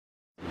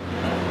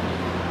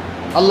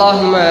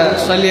اللهم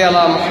صل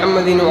على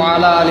محمد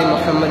وعلى آل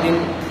محمد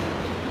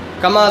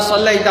كما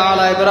صليت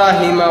على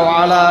إبراهيم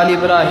وعلى آل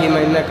إبراهيم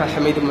إنك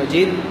حميد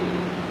مجيد.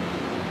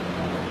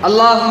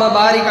 اللهم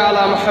بارك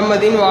على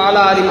محمد وعلى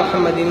آل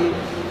محمد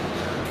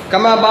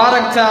كما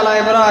باركت على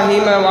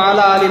إبراهيم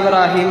وعلى آل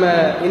إبراهيم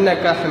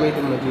إنك حميد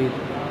مجيد.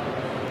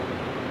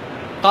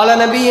 قال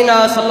نبينا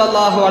صلى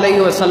الله عليه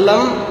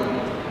وسلم: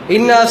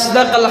 إن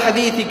أصدق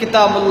الحديث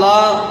كتاب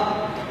الله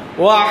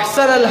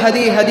وأحسن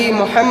الهدي هدي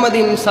محمد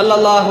صلى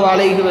الله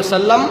عليه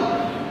وسلم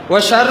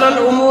وشر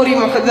الأمور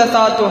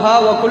محدثاتها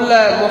وكل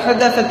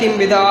محدثة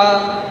بدعة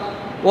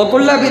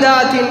وكل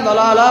بدعة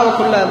ضلالة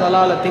وكل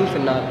ضلالة في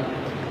النار.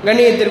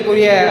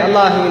 கண்ணியத்திற்குரிய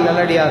அல்லாஹ்வின்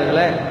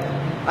நல்லடியார்களே,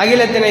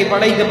 அகிலத்தினை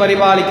படைத்து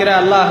பரிபாலிக்கிற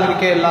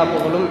அல்லாஹ்விற்கே எல்லா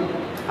புகழும்,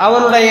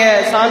 அவனுடைய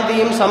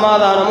சாந்தியும்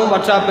சமாதானமும்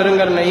வற்றா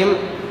பெருங்கருணையும்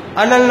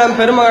அண்ணல் நம்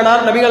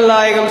பெருமகனார் நபிகள்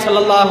நாயகம்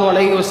ஸல்லல்லாஹு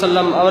அலைஹி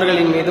வஸல்லம்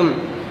அவர்களின் மீதும்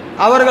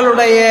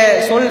அவர்களுடைய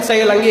சொல்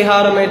செயல்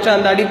அங்கீகாரம் ஏற்ற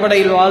அந்த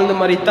அடிப்படையில் வாழ்ந்து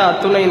மரித்த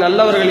அத்துணை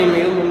நல்லவர்களின்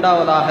மீதும்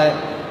உண்டாவதாக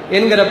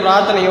என்கிற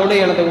பிரார்த்தனையோடு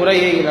எனது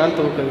உரையை நான்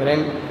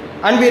துவக்குகிறேன்.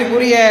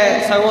 அன்பிற்குரிய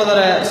சகோதர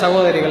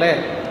சகோதரிகளே,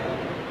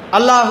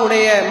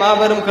 அல்லாஹுடைய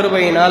மாபெரும்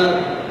கிருபையினால்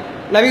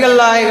நபிகள்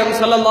நாயகம்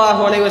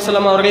ஸல்லல்லாஹு அலைஹி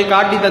வஸல்லம் அவர்கள்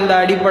காட்டி தந்த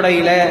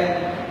அடிப்படையில்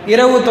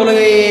இரவு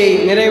தொழுகையை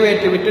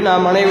நிறைவேற்றிவிட்டு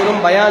நாம்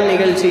அனைவரும் பயான்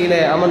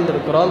நிகழ்ச்சியிலே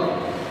அமர்ந்திருக்கிறோம்.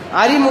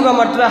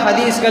 அறிமுகமற்ற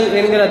ஹதீஸ்கள்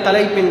என்கிற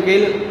தலைப்பின்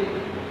கீழ்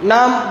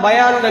நாம்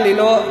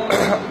பயான்களிலோ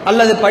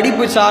அல்லது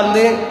படிப்பு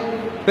சார்ந்து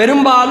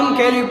பெரும்பாலும்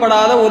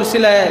கேள்விப்படாத ஒரு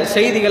சில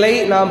செய்திகளை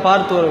நாம்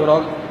பார்த்து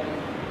வருகிறோம்.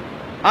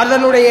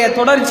 அதனுடைய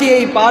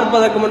தொடர்ச்சியை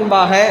பார்ப்பதற்கு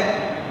முன்பாக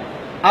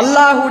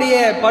அல்லாஹுடைய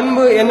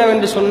பண்பு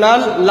என்னவென்று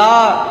சொன்னால், லா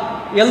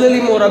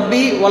யல்லிமு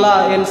ரப்பி வலா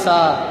யன்சா,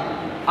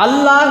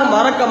 அல்லாஹ்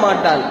மறக்க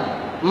மாட்டான்.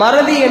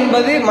 மறதி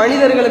என்பது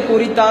மனிதர்களுக்கு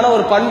உரித்தான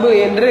ஒரு பண்பு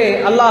என்று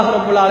அல்லாஹ்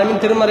ரப்புல்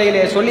ஆலமீன்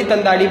திருமறையிலே சொல்லி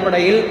தந்த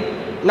அடிப்படையில்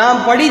நாம்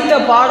படித்த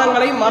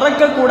பாடங்களை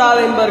மறக்கக்கூடாது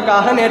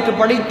என்பதற்காக நேற்று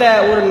படித்த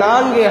ஒரு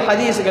 4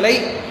 ஹதீஸ்களை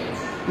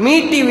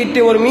மீட்டி விட்டு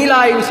ஒரு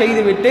மீளாய்வு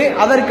செய்துவிட்டு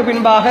அதற்கு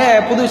பின்பாக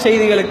புது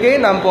செய்திகளுக்கு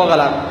நாம்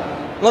போகலாம்.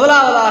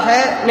 முதலாவதாக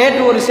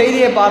நேற்று ஒரு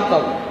செய்தியை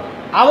பார்த்தோம்.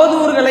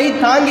 அவதூறுகளை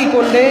தாங்கிக்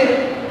கொண்டு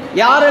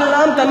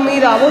யாரெல்லாம் தன்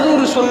மீது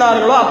அவதூறு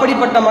சொன்னார்களோ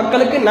அப்படிப்பட்ட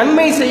மக்களுக்கு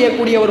நன்மை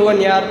செய்யக்கூடிய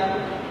ஒருவன் யார்?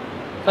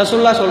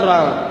 ரசூலுல்லாஹ்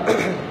சொல்றாங்க.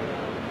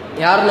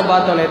 யாருன்னு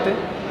பார்த்தோம் நேற்று?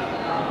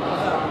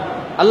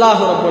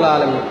 அல்லாஹ் ரப்புல்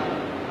ஆலமீன்.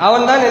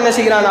 அவன் தான் என்ன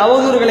செய்கிறான்?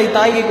 அவதூறுகளை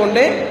தாங்கிக்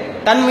கொண்டு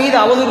தன் மீது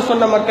அவதூறு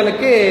சொன்ன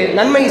மக்களுக்கு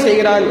நன்மை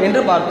செய்கிறான்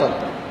என்று பார்த்தோம்.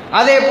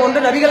 அதே போன்று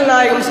நபிகள்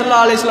நாயகம்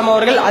ஸல்லல்லாஹு அலைஹி வஸல்லம்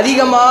அவர்கள்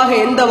அதிகமாக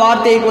எந்த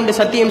வார்த்தையை கொண்டு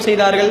சத்தியம்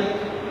செய்தார்கள்?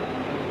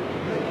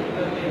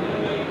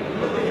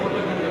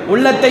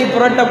 உள்ளத்தை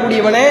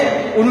புரட்டக்கூடியவனே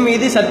உன்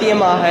மீது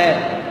சத்தியமாக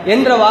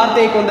என்ற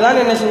வார்த்தையை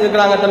கொண்டுதான் என்ன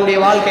செஞ்சிருக்கிறாங்க? தன்னுடைய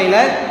வாழ்க்கையில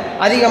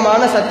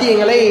அதிகமான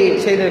சத்தியங்களை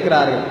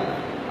செய்திருக்கிறார்கள்.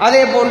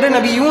 அதே போன்று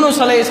நபி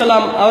யூனுஸ்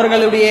அலைஹிஸ்ஸலாம்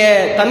அவர்களுடைய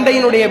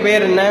தந்தையினுடைய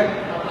பெயர் என்ன?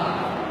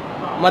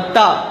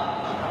 மத்தா.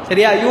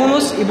 சரியா?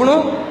 யூனுஸ் இப்னு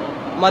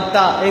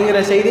மத்தா என்கிற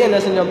செய்தி என்ன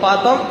செஞ்சோம்?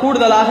 பார்த்தோம்.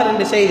 கூடுதலாக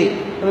 2 செய்தி,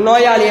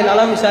 நோயாளியை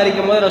நலம்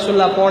விசாரிக்கும் போது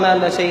ரசூலுல்லாஹ் போன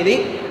அந்த செய்தி,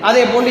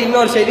 அதே போன்று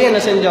இன்னொரு செய்தி என்ன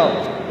செஞ்சோம்?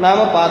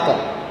 நாம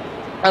பார்த்தோம்.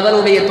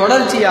 அதனுடைய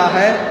தொடர்ச்சியாக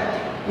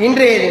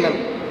இன்றைய தினம்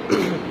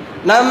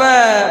நாம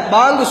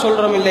பாங்கு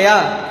சொல்றோம் இல்லையா?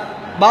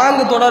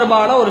 பாங்கு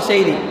தொடர்பான ஒரு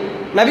செய்தி.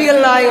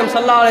 நபிகள் நாயகம்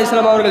ஸல்லல்லாஹு அலைஹி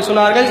வஸல்லம் அவர்கள்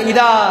சொன்னார்கள்,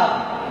 இதா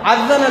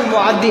அஸ்ஸனல்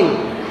முஅத்தின்,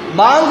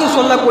 பாங்கு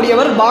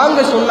சொல்லக்கூடியவர்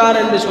பாங்கு சொன்னார்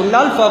என்று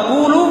சொன்னால்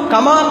ஃபகூலு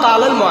கமா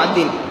காலல்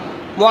முஅத்தின்,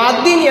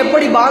 முஅத்தின்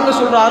எப்படி பாங்கு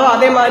சொல்றாரோ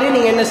அதே மாதிரி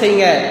நீங்க என்ன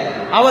செய்யுங்க?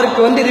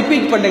 அவருக்கு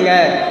ரிப்பீட் பண்ணுங்க.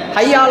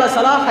 ஹய்யால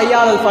ஸலா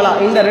ஹய்யாலல் ஃபலா,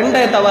 இந்த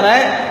 2 தவிர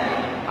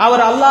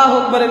அவர் அல்லாஹ்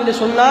அக்பர் என்று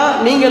சொன்னா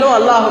நீங்களும்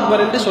அல்லாஹ்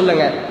அக்பர் என்று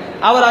சொல்லுங்க.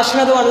 அவர்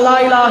அஷ்ஹது அல்லா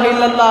இலாஹ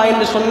இல்லல்லாஹ்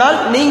என்று சொன்னால்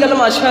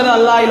நீங்களும் அஷ்ஹது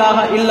அல்லா இலாஹ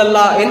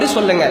இல்லல்லாஹ் என்று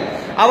சொல்லுங்க.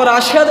 அவர்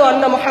அஷ்ஹது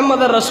அன்ன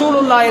முஹம்மதர்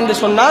ரசூலுல்லாஹ் என்று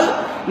சொன்னால்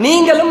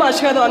நீங்களும்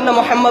அஷ்ஹது அன்ன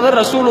முஹம்மதர்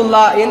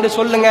ரசூலுல்லாஹ் என்று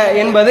சொல்லுங்க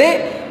என்பது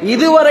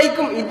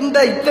இதுவரைக்கும்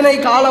இத்தனை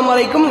காலம்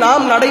வரைக்கும்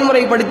நாம்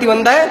நடைமுறைப்படுத்தி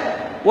வந்த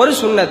ஒரு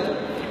சுன்னத்.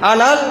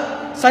 ஆனால்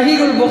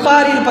சஹீஹுல்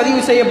புகாரியில்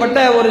பதிவு செய்யப்பட்ட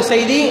ஒரு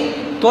செய்தி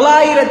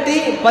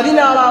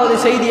 914வது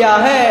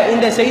செய்தியாக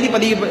இந்த செய்தி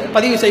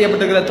பதிவு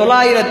செய்யப்பட்டிருக்கிறது.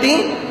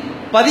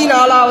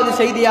 914வது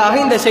செய்தியாக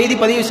இந்த செய்தி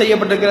பதிவு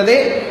செய்யப்பட்டிருக்கிறது.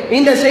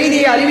 இந்த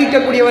செய்தியை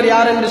அறிவிக்கக்கூடியவர்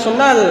யார் என்று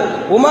சொன்னால்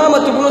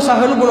உமாமத் இப்னு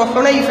ஸஹல் இப்னு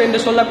ஹுனைஃப் என்று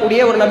சொல்லக்கூடிய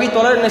ஒரு நபி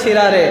தோழர் என்ன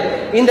செய்றாரு?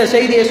 இந்த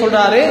செய்தியை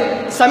சொல்றாரு.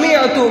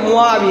 சமிஅத்து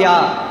முஆவியா,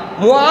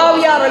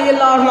 முஆவியா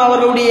ரலியல்லாஹு அன்ஹு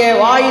அவர்களுடைய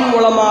வாயின்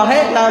மூலமாக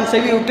நான்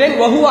செவியுற்றேன்.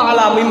 வஹுவ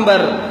அலா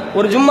மிம்பர்,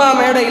 ஒரு ஜும்மா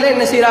மேடையில்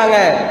என்ன செய்றாங்க?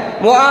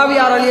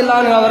 முஆவியா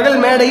ரலியல்லாஹு அன்ஹு அவர்கள்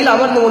மேடையில்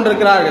அமர்ந்து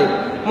கொண்டிருக்கிறார்கள்.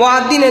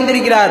 முஅத்தின்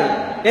எந்திரிக்கிறார்.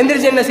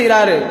 எந்திரிச்சு என்ன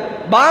செய்றாரு?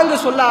 பாங்கு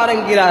சொல்ல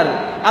ஆரம்பிக்கிறார்.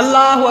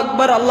 அல்லாஹு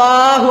அக்பர்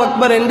அல்லாஹு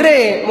அக்பர் என்று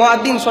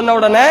முஅத்தின் சொன்ன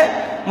உடனே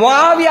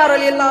முஆவியா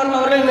ரலியல்லாஹு அன்ஹு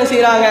அவர்கள் என்ன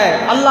செய்றாங்க?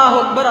 அல்லாஹு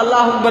அக்பர்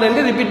அல்லாஹு அக்பர்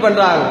என்று ரிப்பீட்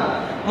பண்றாங்க.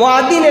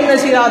 முஅத்தின் என்ன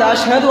செய்றார்?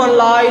 அஷ்ஹது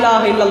அல்லா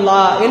இலாஹ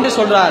இல்லல்லாஹ் என்று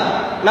சொல்றார்.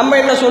 நம்ம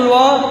என்ன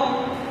சொல்வோம்?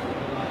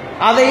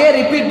 அதையே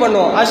ரிப்பீட்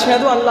பண்ணுவோம்.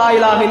 அஷ்ஹது அல்லா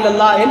இலாஹ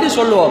இல்லல்லாஹ் என்று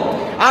சொல்லுவோம்.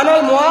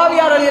 ஆனால்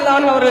முஆவியா ரலியல்லாஹு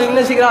அன்ஹு அவர்கள்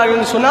என்ன செய்கிறார்கள்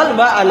என்று சொன்னால்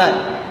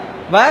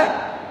வ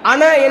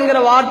அன என்கிற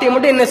வார்த்தையை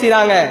மட்டும் என்ன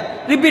செய்றாங்க?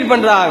 ரிப்பீட்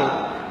பண்றாங்க.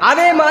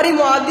 அதே மாதிரி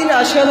முஅத்தின்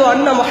அஷ்ஹது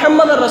அன்ன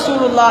முஹம்மது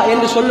ரசூலுல்லாஹ்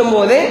என்று சொல்லும்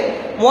போது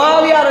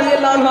முஆவியா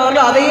ரலியல்லாஹு அன்ஹு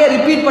அவர்கள் அதையே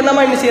ரிப்பீட்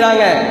பண்ணாம என்ன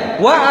செய்றாங்க,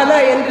 வ அன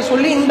என்று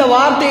சொல்லி இந்த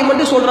வார்த்தையை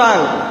மட்டும்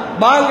சொல்றாங்க.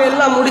 பாங்க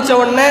எல்லாம் முடிச்ச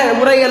உடனே,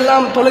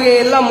 முறையெல்லாம் தொழுகை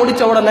எல்லாம்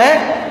முடிச்ச உடனே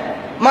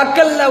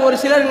மக்கள்ல ஒரு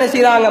சிலர் என்ன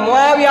செய்றாங்க,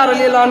 முஆவியா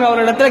ரலியல்லாஹு அன்ஹு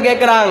அவரிடத்துல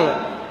கேட்கிறாங்க,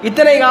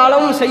 இத்தனை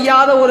காலம்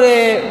செய்யாத ஒரு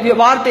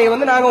வார்த்தையை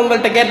நாங்க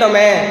உங்கள்கிட்ட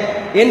கேட்டோமே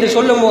என்று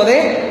சொல்லும் போது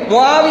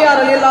முஆவியா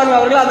ரலியல்லாஹு அன்ஹு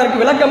அவர்கள்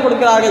அதற்கு விளக்கம்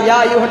கொடுக்கிறார்கள். யா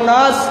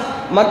அய்யுஹன்னாஸ்,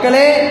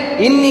 மக்களே,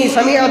 இன்னி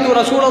சமிஅத்து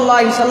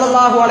ரசூலுல்லாஹி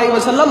ஸல்லல்லாஹு அலைஹி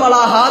வஸல்லம்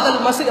அலா ஹாதல்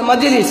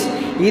மஜ்லிஸ்,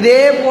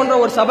 இதே போன்ற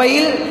ஒரு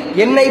சபையில்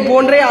என்னை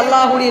போன்றே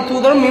அல்லாஹ்வுடைய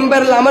தூதரும்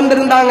மிம்பரில்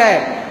அமர்ந்திருந்தாங்க.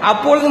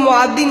 அப்பொழுது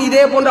முஅத்தின்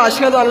இதே போன்ற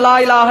அஷ்ஹது அல்லா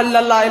இலாஹ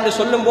இல்லல்லாஹ் என்று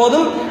சொல்லும்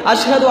போதும்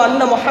அஷ்ஹது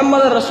அன்ன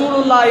முஹம்மது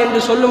ரசூலுல்லாஹ் என்று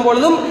சொல்லும்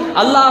பொழுதும்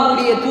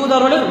அல்லாஹ்வுடைய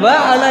தூதர்கள் வ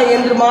அன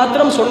என்று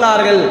மாத்திரம்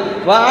சொன்னார்கள்.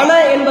 வ அன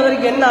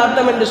என்பதற்கு என்ன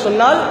அர்த்தம் என்று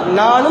சொன்னால்,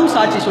 நானும்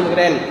சாட்சி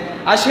சொல்கிறேன்.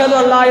 அஷ்ஹது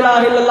அல்லா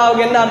இலாஹ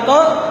இல்லல்லாஹ்வுக்கு என்ன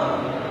அர்த்தம்?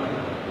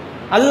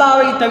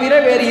 அல்லாஹ்வை தவிர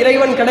வேறு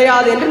இறைவன்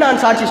கிடையாது என்று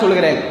நான் சாட்சி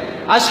சொல்கிறேன்.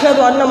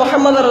 அஷ்ஹது அன்ன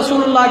முஹம்மது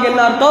ரசூலுல்லாஹ்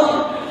என்ன அர்த்தம்?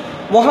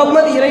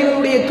 முஹம்மது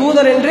இறைவனுடைய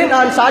தூதர் என்று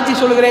நான் சாட்சி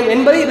சொல்கிறேன்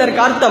என்பது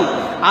இதற்கு அர்த்தம்.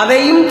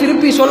 அதையும்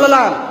திருப்பி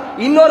சொல்லலாம்.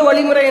 இன்னொரு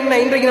வழிமுறை என்ன,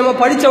 இன்றைக்கு நம்ம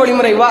படித்த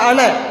வழிமுறை, வ அன,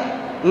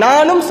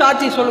 நானும்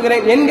சாட்சி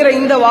சொல்கிறேன் என்கிற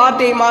இந்த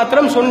வார்த்தையை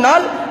மாத்திரம்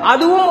சொன்னால்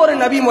அதுவும் ஒரு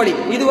நபிமொழி.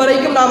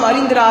 இதுவரைக்கும் நாம்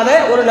அறிந்திராத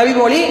ஒரு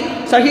நபிமொழி.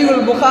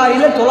 சஹீஹுல்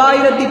புகாரில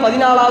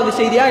 914வது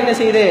செய்தியா என்ன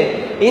செய்து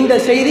இந்த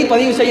செய்தி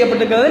பதிவு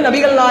செய்யப்பட்டிருக்கிறது.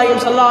 நபிகள்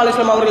நாயகம் ஸல்லல்லாஹு அலைஹி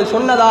வஸல்லம் அவர்கள்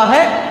சொன்னதாக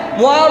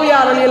முஆவியா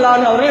ரலியல்லாஹு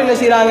அன்ஹு அவர்கள் என்ன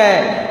செய்றாங்க,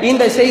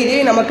 இந்த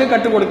செய்தியை நமக்கு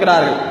கற்றுக்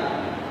கொடுக்கிறார்கள்.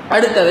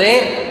 அடுத்தது,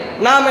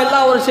 நாம்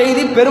எல்லாம் ஒரு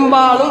செய்தி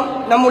பெரும்பாலும்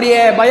நம்முடைய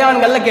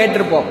பயான்கள்ல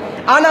கேட்டிருப்போம்.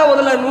 ஆனா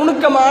அதுல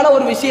நுணுக்கமான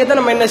ஒரு விஷயத்தை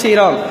நம்ம என்ன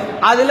செய்யறோம்,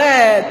 அதுல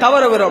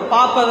தவறு விடுறோம்,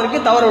 பார்ப்பதற்கு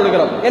தவறு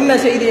விடுகிறோம். என்ன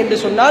செய்தி என்று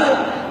சொன்னால்,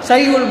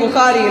 சஹீஹுல்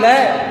புகாரியில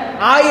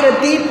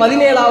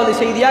 1017வது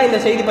செய்தியா இந்த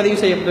செய்தி பதிவு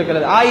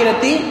செய்யப்பட்டிருக்கிறது.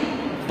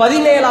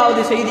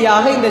 1017வது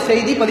செய்தியாக இந்த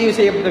செய்தி பதிவு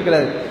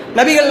செய்யப்பட்டிருக்கிறது.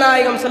 நபிகள்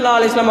நாயகம் ஸல்லல்லாஹு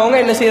அலைஹி வஸல்லம் அவங்க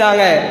என்ன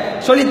செய்றாங்க,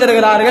 சொல்லித்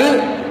தருகிறார்கள்,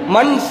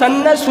 மன்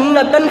சன்ன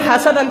சுன்னத்தன்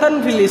ஹஸனத்தன்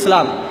ஃபில்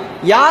இஸ்லாம்,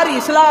 யார்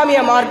இஸ்லாமிய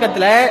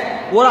மார்க்கத்துல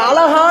ஒரு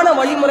அழகான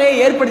வழிமுறையை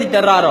ஏற்படுத்தி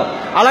தர்றாரோ.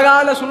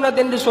 அழகான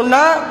சுன்னத் என்று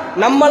சொன்னா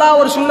நம்மளா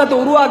ஒரு சுன்னத்தை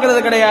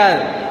உருவாக்குறது கிடையாது.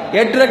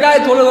 8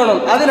 ரக்காய்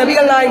தொழுகணும், அது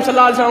நபிகள் நாயகம்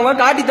ஸல்லல்லாஹு அலைஹி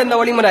வஸல்லம் காட்டி தந்த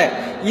வழிமுறை.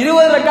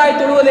 20 ரக்காய்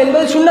தொழுவது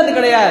என்பது சுன்னத்து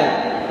கிடையாது,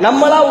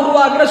 நம்மளா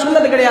உருவாக்குற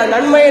சுன்னத்து கிடையாது.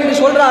 நன்மை என்று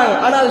சொல்றாங்க,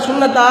 ஆனா அது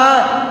சுன்னத்தா,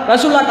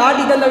 ரசூலுல்லாஹ்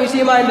காட்டி தந்த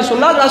விஷயமா என்று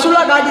சொன்னால்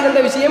ரசூலுல்லாஹ் காட்டி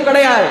தந்த விஷயம்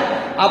கிடையாது.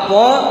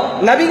 அப்போ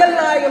நபிகள்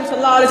நாயகம்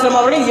ஸல்லல்லாஹு அலைஹி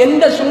வஸல்லம் அவர்கள்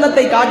எந்த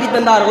சுன்னத்தை காட்டி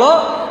தந்தார்களோ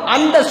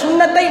அந்த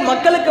சுன்னத்தை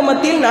மக்களுக்கு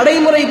மத்தியில்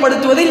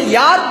நடைமுறைப்படுத்துவதில்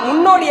யார்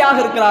முன்னோடியாக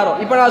இருக்கிறாரோ.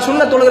 இப்ப நான்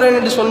சுன்னத் தொழுகிறேன்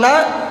என்று சொன்னா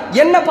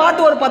என்ன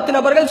பார்த்து ஒரு 10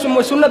 நபர்கள்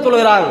சுன்னத்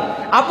தொழுகிறாங்க,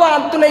 அப்ப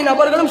அத்துணை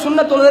நபர்களும்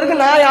சுன்னத் தொழுவதற்கு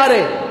நான் யாரு,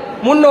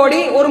 முன்னோடி,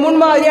 ஒரு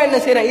முன்மாதிரியா என்ன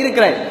செய்யறேன்,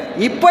 இருக்கிறேன்.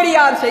 இப்படி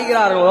யார்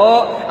செய்கிறார்களோ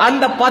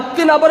அந்த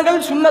 10 நபர்கள்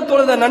சுன்னத்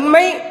தொழுத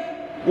நன்மை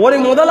ஒரு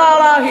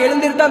முதலாளாக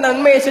எழுந்திருத்த அந்த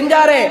நன்மையை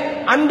செஞ்சாரே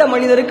அந்த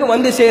மனிதருக்கு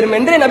வந்து சேரும்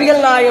என்று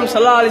நபிகள் நாயகம்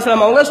ஸல்லல்லாஹு அலைஹி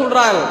வஸல்லம் அவங்க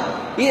சொல்றாங்க.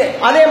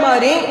 அதே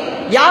மாதிரி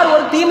யார்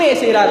ஒரு தீமையை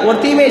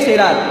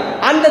செய்கிறார்,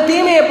 அந்த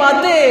தீமையை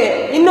பார்த்து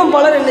இன்னும்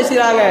பலர் என்ன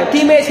செய்யறாங்க,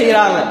 தீமையை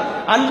செய்யறாங்க.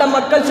 அந்த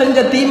மக்கள் செஞ்ச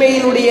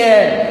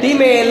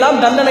தீமையெல்லாம்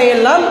தண்டனை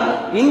எல்லாம்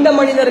இந்த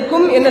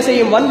மனிதருக்கும் என்ன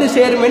செய்யும், வந்து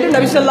சேரும் என்று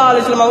நபி ஸல்லல்லாஹு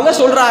அலைஹி வஸல்லம் அவங்க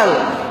சொல்றாங்க.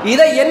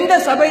 இதை எந்த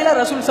சபையில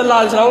ரசூல்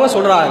ஸல்லல்லாஹு அலைஹி வஸல்லம் அவங்க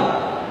சொல்றாங்க,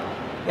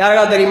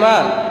 யாருக்கா தெரியுமா?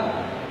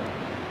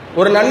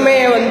 ஒரு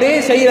நன்மையை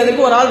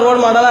செய்யறதுக்கு ஒரு ஆள்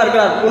ரோல் மாடலா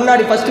இருக்கிறார்,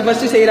 முன்னாடி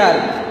ஃபர்ஸ்ட் செய்யறாரு,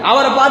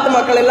 அவரை பார்த்து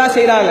மக்கள் எல்லாம்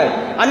செய்யறாங்க.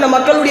 அந்த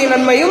மக்களுடைய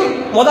நன்மையும்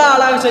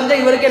ஆளாக செஞ்ச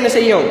இவருக்கு என்ன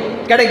செய்யும்,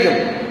 கிடைக்கும்.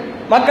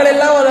 மக்கள்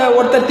எல்லாம்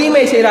ஒருத்தர்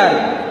தீமை செய்யறாரு,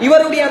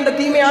 இவருடைய அந்த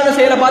தீமையான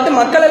செயலை பார்த்து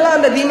மக்கள் எல்லாம்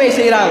அந்த தீமை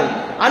செய்யறாங்க,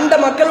 அந்த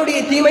மக்களுடைய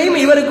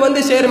தீமையும் இவருக்கு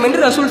வந்து சேரும் என்று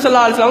ரசூல்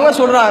ஸல்லல்லாஹு அலைஹி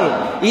வஸல்லம் சொல்றாங்க.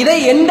 இதை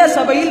எந்த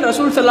சபையில்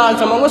ரசூல் ஸல்லல்லாஹு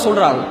அலைஹி வஸல்லம்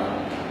சொல்றாங்க?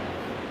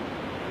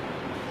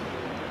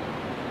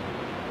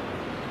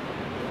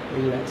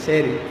 இல்ல,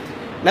 சரி,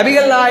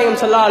 நபிகள் நாயகம்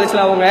ஸல்லல்லாஹு அலைஹி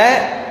வஸல்லம் அவங்க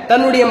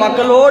தன்னுடைய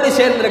மக்களோடு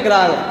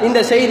சேர்ந்திருக்கிறாங்க. இந்த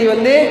செய்தி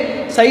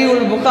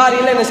சஹீஹுல்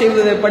புகாரியில் என்ன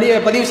செய்வது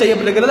பதிவு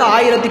செய்யப்பட்டிருக்கிறது.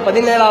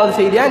 1017வது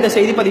செய்தியா இந்த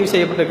செய்தி பதிவு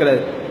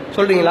செய்யப்பட்டிருக்கிறது.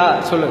 சொல்றீங்களா,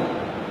 சொல்லுங்க.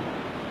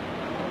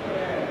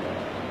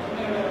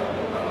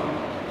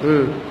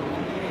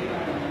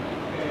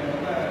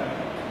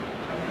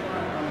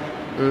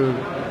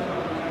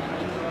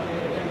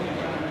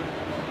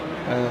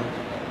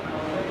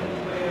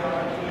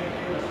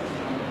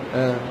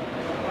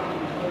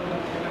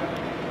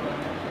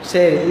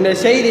 சரி, இந்த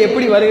செய்தி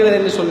எப்படி வருகிறது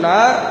என்று சொன்னா,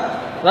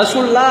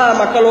 ரசூலுல்லாஹ்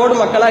மக்களோடு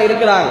மக்களா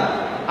இருக்கிறாங்க.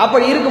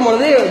 அப்படி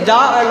இருக்கும்பொழுது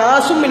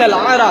நாசும் மினல்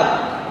ஆராப்,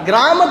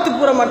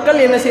 கிராமத்துப்புற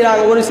மக்கள் என்ன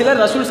செய்யறாங்க, ஒரு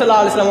சிலர் ரசூல்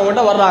ஸல்லல்லாஹு அலைஹி வஸல்லம்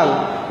கிட்ட வர்றாங்க.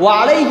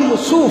 அலைஹிம்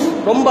சூஃப்,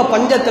 ரொம்ப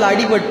பஞ்சத்தில்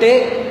அடிபட்டு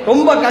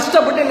ரொம்ப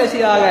கஷ்டப்பட்டு என்ன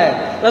செய்யறாங்க,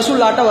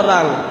 ரசூலுல்லாஹ்ட்ட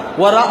வர்றாங்க.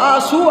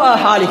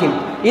 ஹாலிஹிம்,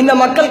 இந்த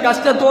மக்கள்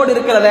கஷ்டத்தோடு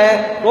இருக்கிறத,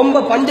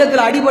 ரொம்ப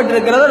பஞ்சத்தில் அடிபட்டு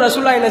இருக்கிறத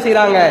ரசூலுல்லாஹ் என்ன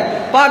செய்யறாங்க,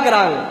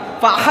 பார்க்கறாங்க.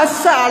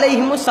 ஃபஹஸ்ஸ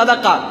அலைஹிம்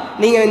சதகா,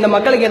 நீங்க இந்த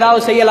மக்களுக்கு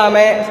ஏதாவது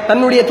செய்யலாமே.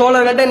 தன்னுடைய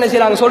தோழர்கிட்ட என்ன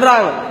செய்யறாங்க,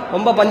 சொல்றாங்க,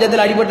 ரொம்ப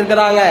பஞ்சத்தில் அடிபட்டு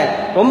இருக்கிறாங்க,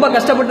 ரொம்ப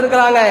கஷ்டப்பட்டு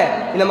இருக்கிறாங்க,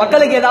 இந்த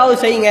மக்களுக்கு ஏதாவது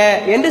செய்யுங்க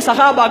என்று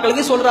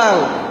சஹாபாக்களுக்கு சொல்றாங்க.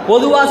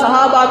 பொதுவா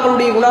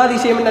சஹாபாக்களுடைய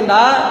குணாதிசயம்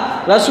என்னன்னா,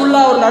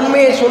 ரசூலுல்லாஹ் ஒரு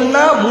நன்மையை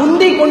சொன்னா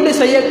முந்தி கொண்டு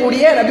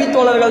செய்யக்கூடிய நபி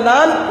தோழர்கள்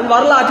தான்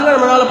வரலாற்றில்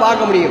நம்மளால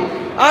பார்க்க முடியும்.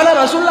 ஆனா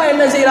ரசூலுல்லாஹ்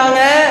என்ன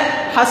செய்யறாங்க,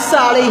 ஹஸ்ஸ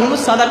அலைஹிம்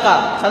சதகா,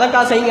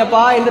 சதகா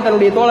செய்யுங்கப்பா என்று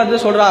தன்னுடைய தோழர்கிட்ட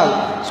சொல்றாங்க.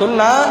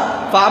 சொன்னா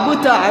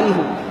ஃபஅபுத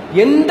அன்ஹு,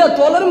 எந்த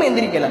தோழரும்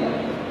எந்திரிக்கல.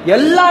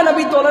 எல்லா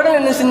நபி தோழரும்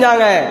என்ன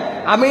செஞ்சாங்க,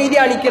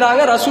 அமைதியா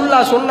நிக்கிறாங்க.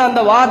 ரசூலுல்லாஹ் சொன்ன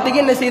அந்த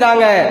வார்த்தைக்கு என்ன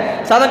செய்யறாங்க,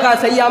 சதகா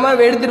செய்யாம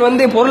எடுத்துட்டு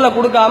வந்து பொருளை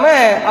கொடுக்காம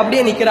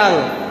அப்படியே நிக்கிறாங்க.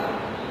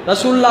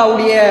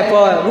 ரசூலுல்லாஹ்வுடைய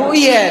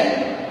ரூய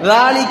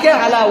ராலிக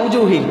அலா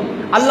உஜூஹி,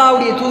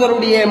 அல்லாஹ்வுடைய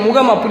தூதருடைய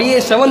முகம் அப்படியே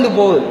செவந்து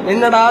போகுது.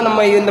 என்னடா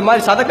நம்ம இந்த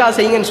மாதிரி சதக்கா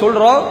செய்யுங்கன்னு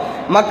சொல்றோம்,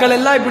 மக்கள்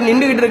எல்லாம் இப்படி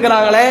நின்றுகிட்டு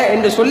இருக்கிறாங்களே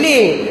என்று சொல்லி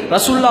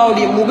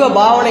ரசூலுல்லாஹ்வுடைய முக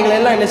பாவனைகள்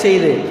எல்லாம் என்ன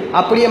செய்யுது,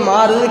 அப்படியே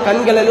மாறுது.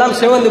 கண்கள் எல்லாம்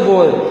செவந்து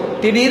போகுது.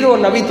 திடீர்னு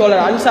ஒரு நபி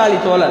தோழர், அன்சாரி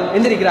தோழர்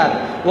எந்திரிக்கிறார்.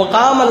 ஓ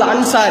காமல்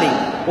அன்சாரி,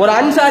 ஒரு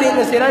அன்சாரி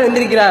என்ன செய்யறாரு,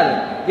 எந்திரிக்கிறார்.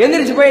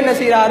 எந்திரிச்சு போய் என்ன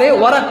செய்யறாரு,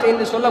 வரக்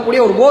என்று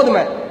சொல்லக்கூடிய ஒரு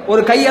கோதுமை,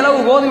 ஒரு கையளவு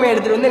கோதுமை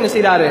எடுத்துட்டு வந்து என்ன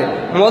செய்யறாரு,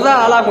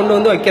 ஆளா கொண்டு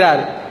வந்து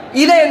வைக்கிறாரு.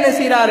 இதை என்ன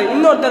செய்யறாரு,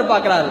 இன்னொருத்தர்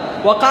பார்க்கிறாரு.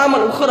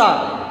 வகாமல் உஹ்ரா,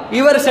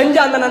 இவர் செஞ்ச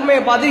அந்த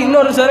நன்மையை பார்த்து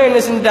இன்னொரு சார்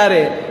என்ன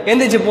செஞ்சிட்டாரு,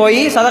 எந்திரிச்சு போய்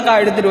சதக்கா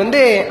எடுத்துட்டு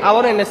வந்து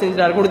அவரும் என்ன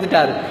செஞ்சிட்டாரு,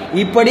 கொடுத்துட்டாரு.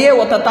 இப்படியே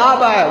ஒத்த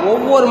தாப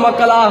ஒவ்வொரு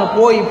மக்களாக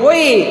போய்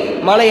போய்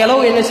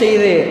மலையளவு என்ன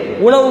செய்யுது,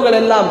 உணவுகள்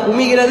எல்லாம்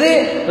குமிகிறது.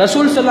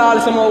 ரசூல் ஸல்லல்லாஹு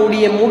அலைஹி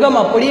வஸல்லம் முகம்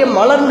அப்படியே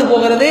மலர்ந்து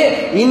போகிறது.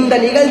 இந்த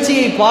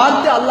நிகழ்ச்சியை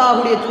பார்த்து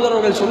அல்லாஹ்வுடைய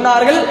தூதர்கள்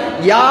சொன்னார்கள்,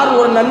 யார்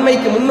ஒரு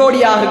நன்மைக்கு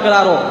முன்னோடியாக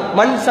இருக்கிறாரோ,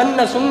 மன்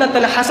சன்ன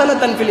சுன்னத்தன்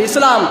ஹஸனத்தன் ஃபில்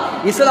இஸ்லாம்,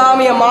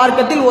 இஸ்லாமிய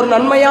மார்க்கத்தில் ஒரு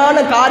நன்மையான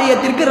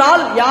காரியத்திற்கு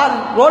யார்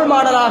ரோல்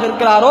மாடலாக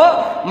இருக்கிறாரோ,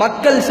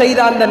 மக்கள் செய்த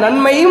அந்த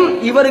நன்மையும்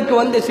இவருக்கு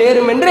வந்து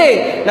சேரும் என்று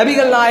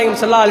நபிகள் நாயகம்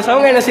ஸல்லல்லாஹு அலைஹி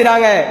வஸல்லம் என்ன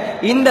செய்றாங்க,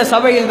 இந்த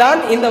சபையில் தான்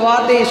இந்த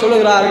வார்த்தையை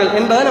சொல்லுகிறார்கள்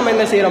என்பதை நம்ம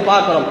என்ன செய்யறோம்,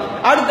 பார்க்கிறோம்.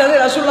 அடுத்தது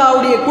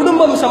ரசூலுல்லாஹ்வுடைய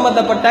குடும்பம்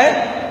சம்பந்தப்பட்ட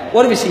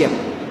ஒரு விஷயம்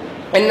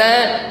என்ன,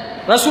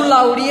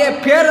 ரசூலுல்லாஹ்வுடைய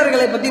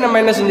பேரர்களை பத்தி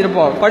நம்ம என்ன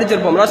செஞ்சிருப்போம்,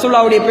 படிச்சிருப்போம்.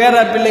 ரசூலுல்லாஹ்வுடைய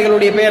பேரர்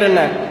பிள்ளைகளுடைய பேர்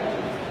என்ன,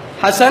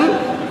 ஹசன்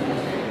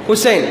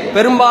ஹுசைன்.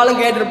 பெரும்பாலும்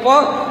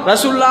கேட்டிருப்போம்.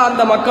 ரசூலுல்லாஹ்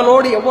அந்த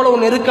மக்களோடு எவ்வளவு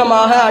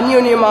நெருக்கமாக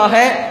அந்யோன்யமாக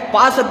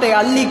பாசத்தை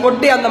அள்ளி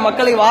கொட்டி அந்த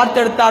மக்களை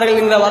வார்த்தெடுத்தார்கள்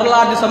என்கிற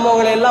வரலாற்று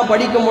சம்பவங்களை எல்லாம்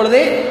படிக்கும்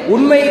பொழுது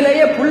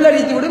உண்மையிலேயே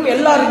புல்லரித்து விடும்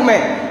எல்லாருக்குமே.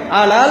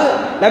 ஆனால்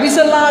நபி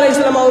ஸல்லல்லாஹு அலைஹி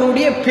வஸல்லம்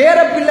அவருடைய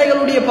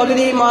பேரப்பிள்ளைகளுடைய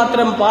பகுதியை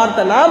மாத்திரம்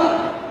பார்த்த நாம்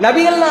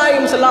நபிகள்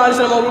நாயகம் ஸல்லல்லாஹு அலைஹி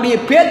வஸல்லம் அவருடைய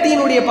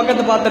பேத்தியினுடைய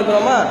பக்கத்தை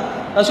பார்த்திருக்கிறோமா?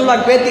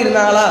 ரசூலுல்லாஹ்க்கு பேத்தி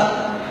இருந்தாங்களா?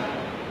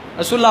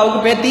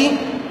 ரசூலுல்லாஹ்வுக்கு பேத்தி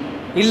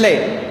இல்லை.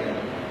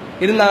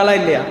 இருந்தாங்களா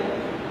இல்லையா?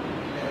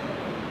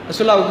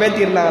 ரசூலுல்லாஹ்வுக்கு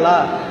பேத்தி இருந்தாங்களா?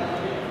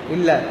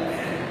 இல்லை.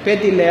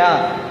 பேத்தி இல்லையா?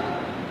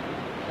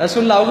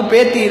 ரசூலுல்லாஹ்வுக்கு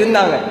பேத்தி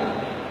இருந்தாங்க.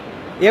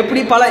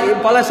 எப்படி பல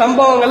பல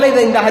சம்பவங்கள்ல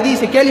இதை இந்த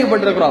ஹதீஸை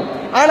கேள்விப்பட்டிருக்கிறோம்.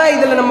 ஆனா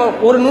இதுல நம்ம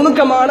ஒரு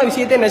நுணுக்கமான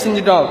விஷயத்தை என்ன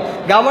செஞ்சிட்டோம்,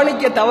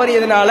 கவனிக்க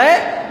தவறியதுனால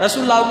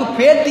ரசூலுல்லாஹ்வுக்கு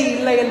பேத்தி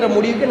இல்லை என்ற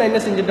முடிவுக்கு நான்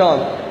என்ன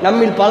செஞ்சிட்டோம்,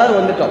 நம்மில் பலர்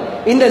வந்துட்டோம்.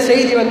 இந்த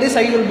செய்தி வந்து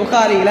சஹீஹுல்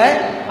புகாரியில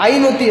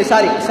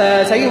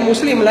சஹீஹ்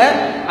முஸ்லிம்ல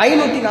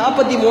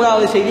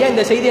 543வது செய்தியா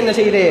இந்த செய்தி என்ன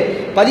செய்து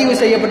பதிவு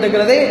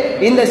செய்யப்பட்டிருக்கிறது.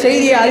 இந்த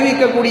செய்தியை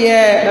அறிவிக்கக்கூடிய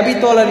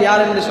நபித்தோழர்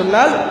யார் என்று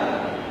சொன்னால்,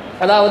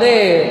 அதாவது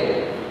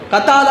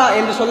கத்தாதா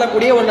என்று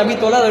சொல்லக்கூடிய ஒரு நபி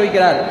தோழர்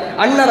அறிவிக்கிறார்.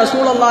 அன்ன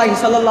ரசூலுல்லாஹி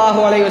ஸல்லல்லாஹு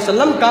அலைஹி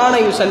வஸல்லம் கான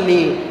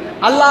யுஸல்லி,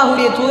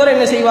 அல்லாஹ்வுடைய தூதர்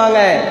என்ன செய்வாங்க,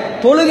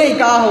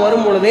 தொழுகைக்காக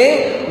வரும் பொழுது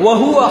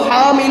வஹுவ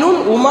ஹாமிலுன்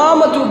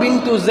உமாமத்து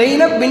பின்து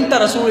ஸைனப்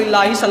பின்த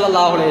ரசூலுல்லாஹி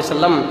ஸல்லல்லாஹு அலைஹி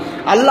வஸல்லம்,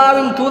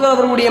 அல்லாஹ்வின் தூதர்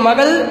அவர்களுடைய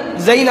மகள்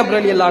ஸைனப்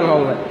ரலியல்லாஹு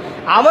அன்ஹா,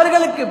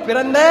 அவர்களுக்கு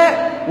பிறந்த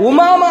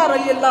உமாமா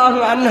ரலியல்லாஹு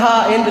அன்ஹா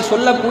என்று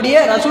சொல்லக்கூடிய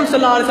ரசூல்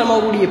ஸல்லல்லாஹு அலைஹி வஸல்லம்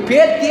அவருடைய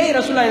பேத்தியை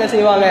ரசூலுல்லாஹ் என்ன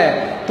செய்வாங்க,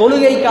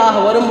 தொழுகைக்காக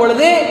வரும்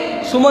பொழுது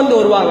சுமந்து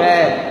வருவாங்க.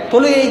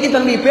 தொழுகைக்கு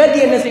தன்னுடைய பேத்தி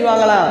என்ன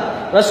செய்வாங்களா,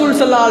 ரசூல்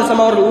ஸல்லல்லாஹு அலைஹி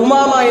வஸல்லம் அவர்கள்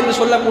உமாமா என்று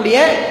சொல்லக்கூடிய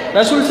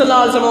ரசூல்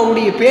ஸல்லல்லாஹு அலைஹி வஸல்லம்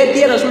அவருடைய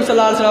பேத்தியை ரசூல்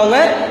ஸல்லல்லாஹு அலைஹி வஸல்லம்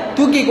அவங்க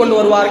தூக்கி கொண்டு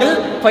வருவார்கள்.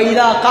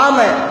 ஃபைதா காம,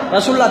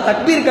 ரசூலுல்லாஹ்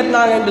தக்பீர்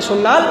கட்டினாங்க என்று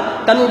சொன்னால்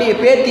தன்னுடைய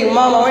பேத்தி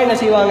உமாமாவை என்ன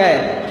செய்வாங்க,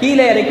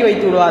 கீழே இறக்கி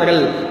வைத்து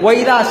விடுவார்கள்.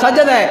 வைதா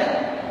சஜத,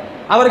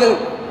 அவர்கள்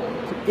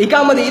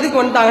இகாமது இதுக்கு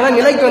வந்துட்டாங்கன்னா,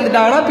 நிலைக்கு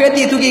வந்துட்டாங்கன்னா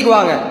பேத்தியை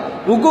தூக்கிக்குவாங்க.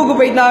 ருக்குக்கு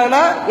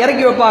போயிட்டாங்கன்னா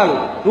இறக்கி வைப்பாங்க.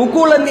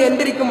 ருக்குல இருந்து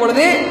எந்திரிக்கும்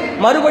பொழுது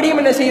மறுபடியும்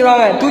என்ன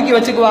செய்வாங்க, தூக்கி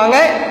வச்சுக்குவாங்க.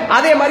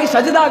 அதே மாதிரி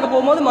சஜிதாக்கு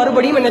போகும்போது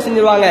மறுபடியும் என்ன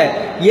செஞ்சிருவாங்க,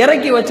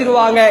 இறக்கி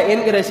வச்சிருவாங்க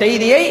என்கிற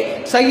செய்தியை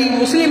சஹீஹ்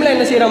முஸ்லிம்ல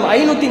என்ன செய்யறோம்,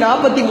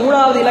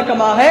 543வது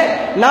இலக்கமாக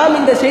நாம்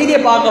இந்த செய்தியை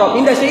பார்க்கிறோம்.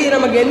 இந்த செய்தி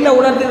நமக்கு என்ன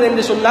உணர்த்துது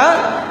என்று சொன்னா,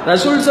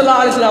 ரசூல்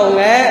ஸல்லல்லாஹு அலைஹி வஸல்லம்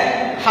அவங்க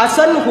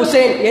ஹசன்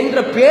ஹுசைன்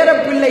என்ற பேர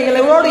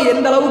பிள்ளைகளோடு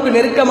எந்த அளவுக்கு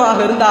நெருக்கமாக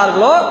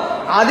இருந்தார்களோ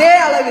அதே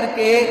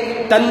அளவிற்கு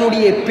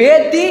தன்னுடைய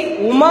பேத்தி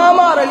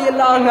உமாமா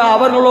ரலியல்லாஹு அன்ஹா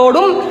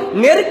அவர்களோடும்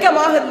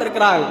நெருக்கமாக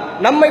இருந்திருக்கிறாங்க.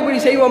 நம்ம இப்படி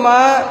செய்வோமா,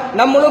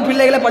 நம்மளும்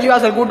பிள்ளைகளை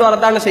பள்ளிவாசல் கூட்டு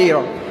வரத்தானே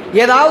செய்யறோம்.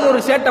 ஏதாவது ஒரு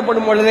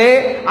சேட்டப்படும் பொழுது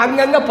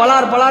அங்கங்க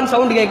பலார்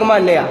சவுண்ட் கேட்குமா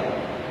இல்லையா,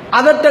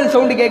 அதட்டல்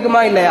சவுண்ட்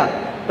கேட்குமா இல்லையா?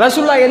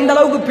 ரசூலுல்லாஹ் எந்த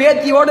அளவுக்கு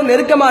பேத்தியோடு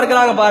நெருக்கமா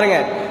இருக்கிறாங்க பாருங்க.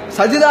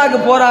 சஜிதாக்கு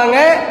போறாங்க,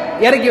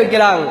 இறக்கி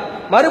வைக்கிறாங்க,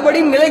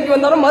 மறுபடியும் நிலைக்கு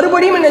வந்தாலும்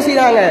மறுபடியும் என்ன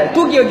செய்யறாங்க,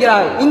 தூக்கி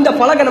வைக்கிறாங்க. இந்த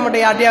பழக்கம்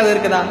நம்மகிட்ட யார்ட்டையாவது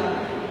இருக்குதா?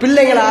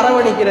 பிள்ளைகளை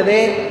அரவணைக்கிறது,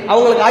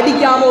 அவங்களுக்கு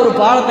அடிக்காம ஒரு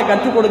பாடத்தை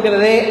கற்றுக்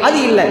கொடுக்கிறது, அது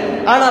இல்லை.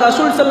 ஆனா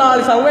ரசூல் ஸல்லல்லாஹு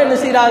அலைஹி வஸல்லம் என்ன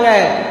செய்யறாங்க,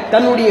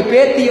 தன்னுடைய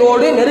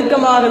பேத்தியோடு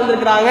நெருக்கமாக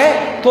இருந்திருக்கிறாங்க.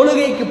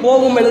 தொழுகைக்கு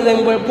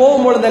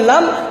போகும்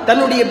பொழுதெல்லாம்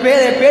தன்னுடைய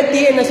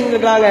பேத்தியை என்ன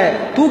செஞ்சிருக்கிறாங்க,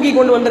 தூக்கி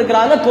கொண்டு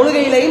வந்திருக்கிறாங்க.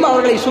 தொழுகையிலையும்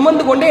அவர்களை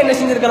சுமந்து கொண்டே என்ன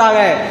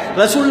செஞ்சிருக்கிறாங்க,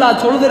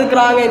 ரசூலுல்லாஹ்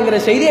தொழுதிருக்கிறாங்க என்கிற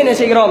செய்தி என்ன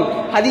செய்கிறோம்,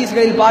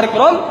 ஹதீஸ்களில்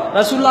பார்க்கிறோம்.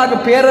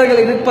 ரசூலுல்லாஹ்க்கு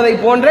பேரர்கள் இருப்பதை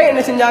போன்றே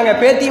என்ன செஞ்சாங்க,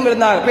 பேத்தியும்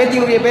இருந்தாங்க.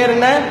 பேத்தியினுடைய பேர்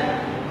என்ன,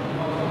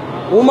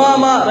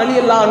 உமாமா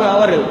ரலியல்லாஹு அன்ஹா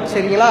அவர்கள்.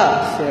 சரிங்களா,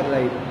 சரி,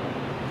 ரைட்.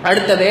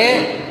 அடுத்தது,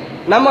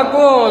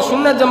 நமக்கும்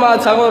சுன்னத்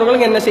ஜமாத்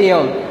சகோதரர்களுக்கு என்ன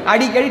செய்யும்,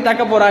 அடிக்கடி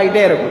தக்க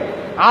போராகிட்டே இருக்கும்.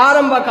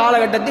 ஆரம்ப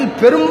காலகட்டத்தில்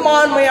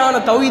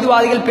பெரும்பான்மையான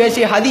தௌஹீத்வாதிகள்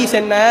பேசிய ஹதீஸ்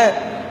என்ன,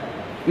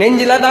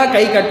 நெஞ்சில தான்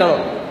கை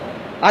கட்டணும்,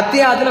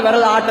 அத்தியாயத்தில்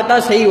விரல்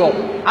ஆட்டத்தான் செய்வோம்.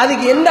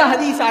 அதுக்கு எந்த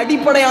ஹதீஸ்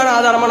அடிப்படையான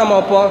ஆதாரமா நம்ம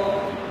வைப்போம்,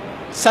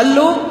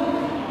 சல்லு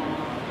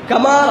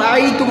கமா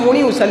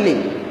ரஅய்துமூனி உஸல்லி,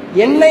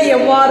 என்னை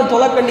எவ்வாறு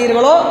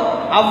தொழக்கண்டீர்களோ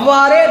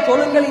அவ்வாறே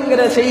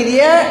தொழுங்கள்ங்கிற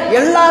செய்தியை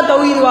எல்லா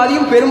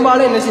தௌஹீத்வாதியும்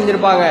பெரும்பாலும் என்ன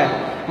செஞ்சிருப்பாங்க,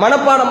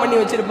 மனப்பாடம் பண்ணி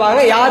வச்சிருப்பாங்க.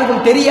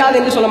 யாருக்கும் தெரியாது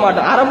என்று சொல்ல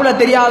மாட்டோம். அரபுல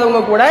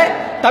தெரியாதவங்க கூட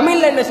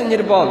தமிழ்ல என்ன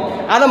செஞ்சிருப்போம்,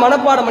 அதை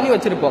மனப்பாடம் பண்ணி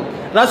வச்சிருப்போம்.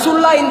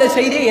 ரசூலுல்லாஹ் இந்த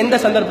செய்தியை எந்த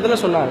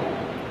சந்தர்ப்பத்தில் சொன்னாங்க,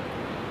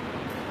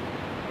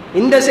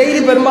 இந்த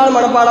செய்தி பெரும்பாலும்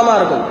மனப்பாடமா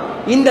இருக்கும்.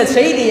 இந்த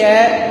செய்தியை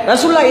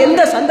ரசூலுல்லாஹ்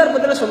எந்த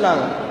சந்தர்ப்பத்தில்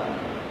சொன்னாங்க,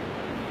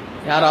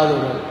 யாராவது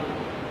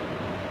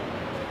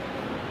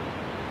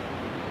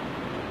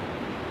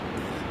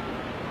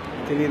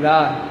தெரியுதா?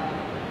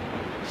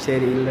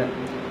 சரி, இல்லை.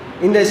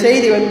 இந்த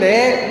செய்தி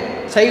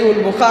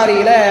சஹீஹுல்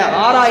புகாரியில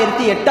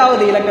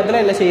 6008வது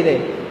இலக்கத்தில் என்ன செய்யுது,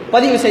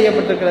 பதிவு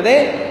செய்யப்பட்டிருக்கிறது.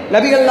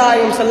 நபிகள்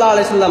நாயகம் ஸல்லல்லாஹு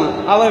அலைஹி வஸல்லம்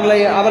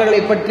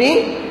அவர்களை பற்றி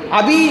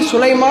அபி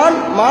சுலைமான்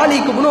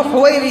மாலிக் இப்னு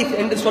ஹுவைரிஸ்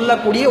என்று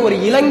சொல்லக்கூடிய ஒரு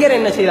இளைஞர்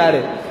என்ன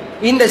செய்கிறாரு,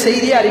 இந்த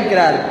செய்தியை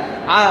அறிவிக்கிறார்.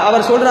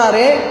 அவர்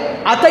சொல்றாரு,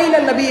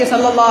 அதைன நபி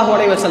ஸல்லல்லாஹு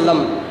அலைஹி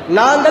வஸல்லம்,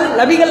 நாங்கள்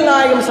நபிகள்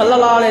நாயகம்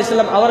ஸல்லல்லாஹு அலைஹி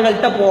வஸல்லம்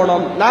அவர்கள்ட்ட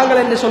போனோம். நாங்கள்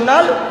என்று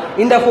சொன்னால்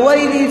இந்த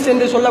ஹுவைரிஸ்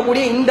என்று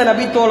சொல்லக்கூடிய இந்த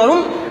நபி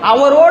தோழரும்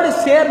அவரோடு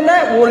சேர்ந்த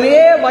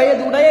ஒரே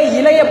வயதுடைய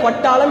இளைய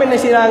பட்டாளம் என்ன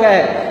செய்றாங்க,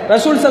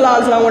 ரசூல் ஸல்லல்லாஹு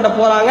அலைஹி வஸல்லம் கிட்ட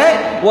போறாங்க.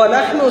 வ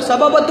நஹ்னு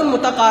சபபத்துன்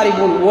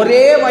முத்தகாரிபுன்,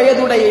 ஒரே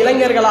வயதுடைய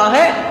இளைஞர்களாக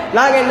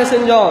நாங்க என்ன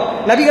செஞ்சோம்,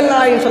 நபிகள்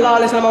நாயகம் ஸல்லல்லாஹு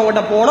அலைஹி வஸல்லம்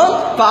கிட்ட போனோம்.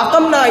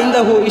 ஃபஅகம்னா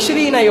இந்தஹு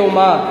 20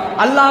 யௌமா,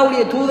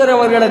 அல்லாஹ்வுடைய தூதர்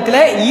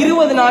அவர்களிடத்தில்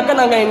 20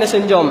 நாட்கள் நாங்க என்ன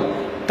செஞ்சோம்,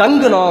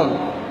 தங்கினோம்.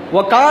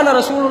 வகான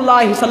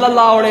ரசூலுல்லாஹி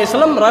ஸல்லல்லாஹு அலைஹி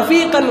வஸல்லம்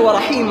ரஃபீகன் வ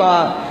ரஹீமா,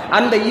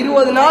 அந்த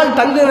 20 நாள்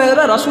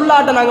தங்குனதுல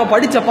ரசூலுல்லாஹ்ட்ட நாங்க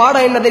படிச்ச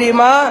பாடம் என்ன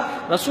தெரியுமா,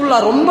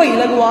 ரசூலுல்லாஹ் ரொம்ப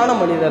இலகுவான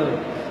மனிதர்,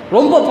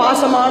 ரொம்ப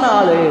பாசமான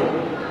ஆளு,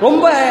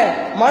 ரொம்ப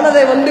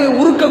மனதை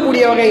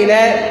உருக்கக்கூடிய வகையில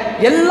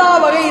எல்லா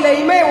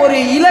வகையிலையுமே ஒரு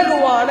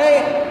இலகுவான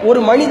ஒரு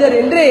மனிதர்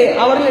என்று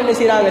அவர்கள் என்ன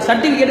செய்யறாங்க,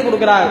 சர்டிபிகேட்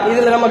கொடுக்கிறாங்க.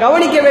 இதுல நம்ம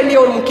கவனிக்க வேண்டிய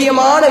ஒரு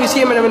முக்கியமான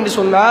விஷயம் என்னவென்று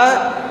சொன்னா,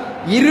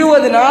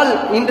 20 நாள்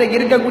இன்றைக்கு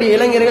இருக்கக்கூடிய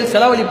இளைஞர்கள்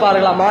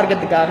செலவழிப்பார்களா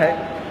மார்க்கத்துக்காக,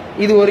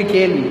 இது ஒரு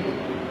கேள்வி.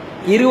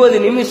 20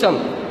 நிமிஷம்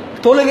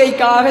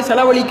தொழுகைக்காக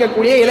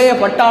செலவழிக்கக்கூடிய இளைய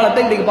பட்டாளத்தை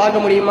இன்றைக்கு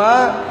பார்க்க முடியுமா?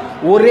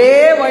 ஒரே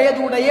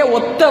வயதுடைய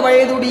ஒத்த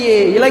வயதுடைய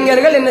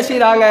இளைஞர்கள் என்ன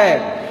செய்யறாங்க,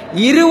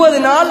 20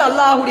 நாள்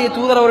அல்லாஹ்வுடைய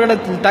தூதர்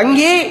அவர்களிடத்தில்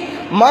தங்கி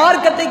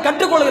மார்க்கத்தை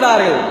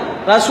கற்றுக்கொள்கிறார்கள்.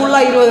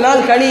 ரசூலுல்லாஹ் 20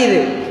 நாள் கழியுது,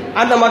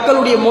 அந்த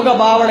மக்களுடைய முக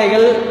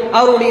பாவனைகள்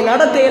அவருடைய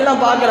நடத்தை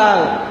எல்லாம்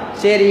பார்க்கிறாங்க.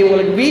 சரி,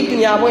 உங்களுக்கு வீட்டு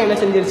ஞாபகம் என்ன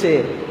செஞ்சிருச்சு,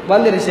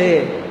 வந்துருச்சு,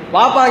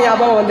 பாப்பா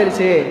ஞாபகம்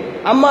வந்துருச்சு,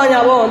 அம்மா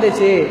ஞாபகம்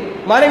வந்துருச்சு,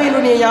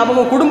 மனைவியினுடைய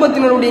ஞாபகம்,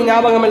 குடும்பத்தினருடைய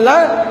ஞாபகம்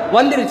எல்லாம்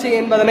வந்துருச்சு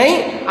என்பதனை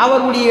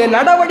அவருடைய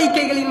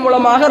நடவடிக்கைகளின்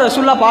மூலமாக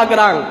ரசூலுல்லாஹ்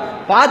பார்க்கிறாங்க.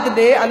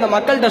 பார்த்துட்டு அந்த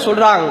மக்கள்கிட்ட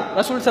சொல்றாங்க,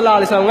 ரசூல் ஸல்லல்லாஹு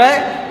அலைஹி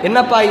வஸல்லம்,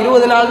 என்னப்பா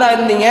 20 நாள் தான்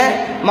இருந்தீங்க,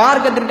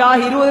 மார்க்கத்திற்காக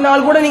 20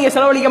 நாள் கூட நீங்க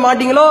செலவழிக்க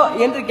மாட்டீங்களோ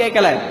என்று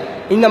கேட்கல.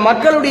 இந்த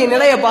மக்களுடைய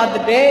நிலையை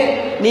பார்த்துட்டு,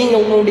 நீங்க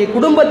உங்களுடைய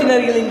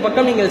குடும்பத்தினர்களின்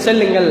பக்கம் நீங்கள்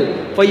செல்லுங்கள்,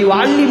 போய்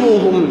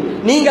வள்ளிமூகும்,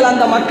 நீங்கள்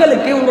அந்த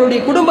மக்களுக்கு உங்களுடைய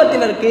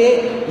குடும்பத்தினருக்கு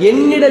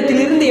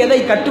என்னிடத்திலிருந்து எதை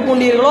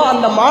கற்றுக்கொண்டீர்களோ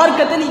அந்த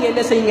மார்க்கத்தை நீங்க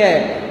என்ன செய்யுங்க,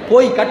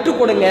 போய் கற்றுக்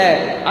கொடுங்க.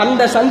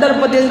 அந்த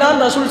சந்தர்ப்பத்தில்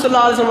தான் ரசூல்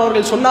ஸல்லல்லாஹு அலைஹி வஸல்லம்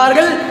அவர்கள்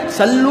சொன்னார்கள்,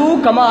 சல்லு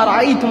கமா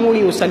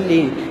ரஅய்துமூனி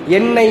உஸல்லி,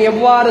 என்னை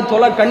எவ்வாறு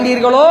தொழ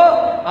கண்டீர்களோ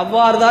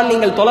அவ்வாறு தான்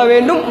நீங்கள் தொழ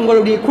வேண்டும்,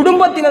 உங்களுடைய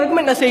குடும்பத்தினருக்கும்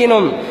என்ன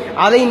செய்யணும்,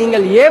 அதை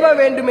நீங்கள் ஏவ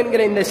வேண்டும்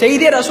என்கிற இந்த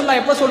செய்தியை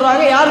ரசூலுல்லாஹ் எப்ப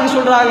சொல்றாங்க, யாருக்கு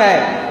சொல்றாங்க,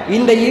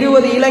 இந்த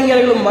 20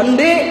 இளைஞர்களும்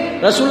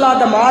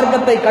ரசூலுல்லாஹ்ட்ட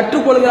மார்க்கத்தை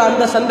கற்றுக்கொள்கிற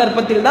அந்த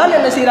சந்தர்ப்பத்தில் தான்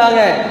என்ன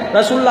செய்யறாங்க,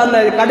 ரசூலுல்லாஹ்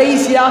அந்த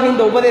கடைசியாக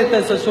இந்த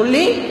உபதேசத்தை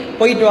சொல்லி,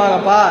 போயிட்டு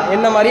வாங்கப்பா,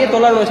 என்ன மாதிரியே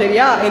தொழணும்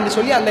சரியா என்று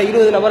சொல்லி அந்த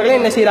 20 நபர்களை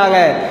என்ன செய்யறாங்க,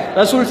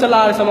 ரசூல்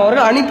ஸல்லல்லாஹு அலைஹி வஸல்லம்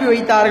அவர்கள் அனுப்பி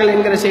வைத்தார்கள்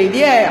என்கிற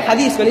செய்தியை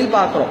ஹதீஸ்களில்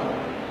பார்க்கிறோம்.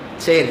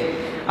 சரி,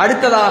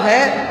 அடுத்ததாக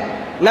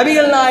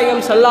நபிகள்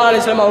நாயகம் ஸல்லல்லாஹு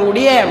அலைஹி வஸல்லம்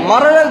அவருடைய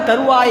மரண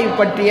தருவாயை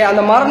பற்றிய,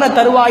 அந்த மரண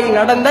தருவாயில்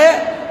நடந்த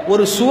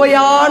ஒரு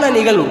சுவையான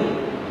நிகழ்வு.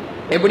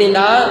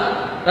 எப்படின்னா,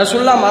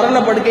 ரசூலுல்லாஹ் மரண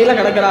படுக்கையில்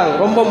கிடக்கிறாங்க,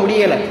 ரொம்ப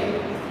முடியலை,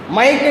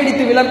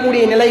 மயக்கடித்து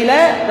விழக்கூடிய நிலையில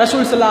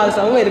ரசூல் ஸல்லல்லாஹு அலைஹி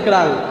வஸல்லம்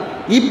இருக்கிறாங்க.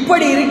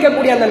 இப்படி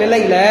இருக்கக்கூடிய அந்த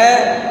நிலையில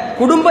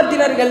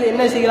குடும்பத்தினர்கள்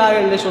என்ன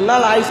செய்கிறார்கள் என்று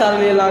சொன்னால், ஆயிஷா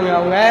ரலியல்லாஹு அன்ஹா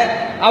அவங்க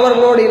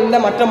அவர்களோடு இருந்த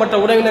மற்ற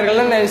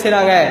உறவினர்கள் என்ன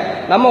செய்றாங்க,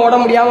 நம்ம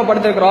உடம்பு முடியாம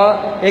படுத்திருக்கிறோம்,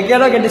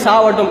 எக்கேதோ கெட்டு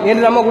சாவட்டும்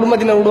என்று நம்ம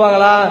குடும்பத்தினர்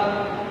விடுவாங்களா,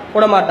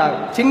 விட மாட்டாங்க.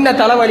 சின்ன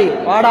தலைவலி,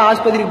 வாடா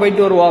ஆஸ்பத்திரிக்கு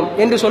போயிட்டு வருவோம்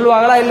என்று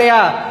சொல்லுவாங்களா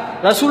இல்லையா?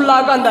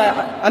 ரசூலுல்லாஹ்க்கு அந்த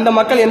அந்த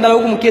மக்கள் எந்த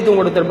அளவுக்கு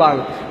முக்கியத்துவம்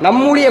கொடுத்திருப்பாங்க.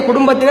 நம்முடைய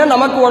குடும்பத்தினர்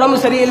நமக்கு உடம்பு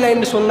சரியில்லை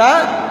என்று சொன்னா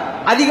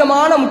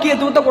அதிகமான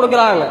முக்கியத்துவத்தை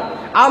கொடுக்குறாங்க.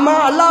 ஆமா,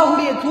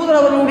 அல்லாஹ்வுடைய தூதர்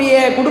அவர்களுடைய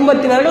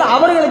குடும்பத்தினர்கள்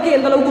அவர்களுக்கு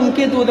எந்த அளவுக்கு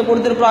முக்கியத்துவத்தை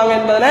கொடுத்திருப்பாங்க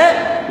என்பதை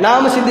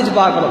நாம சிந்திச்சு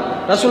பார்க்கணும்.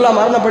 ரசூலுல்லாஹ்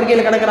மரண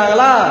படுக்கையில்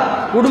கிடக்குறாங்களா,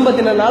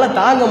 குடும்பத்தினரால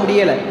தாங்க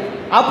முடியல.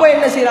 அப்போ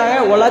என்ன செய்யறாங்க,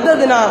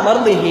 ஒலததுனா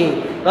மருந்துஹி,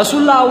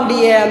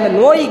 ரசூலுல்லாஹ்வுடைய அந்த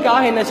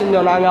நோய்க்காக என்ன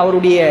செஞ்சோம், நாங்க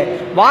அவருடைய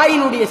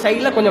வாயினுடைய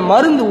சைடில் கொஞ்சம்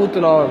மருந்து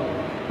ஊற்றினோம்.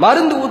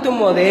 மருந்து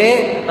ஊற்றும் போது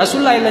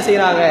ரசூலுல்லாஹ் என்ன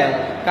செய்யறாங்க,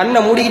 கண்ணை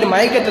மூடிக்கிட்டு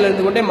மயக்கத்தில்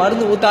இருந்து கொண்டே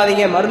மருந்து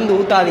ஊத்தாதீங்க, மருந்து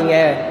ஊத்தாதீங்க,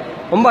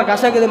 ரொம்ப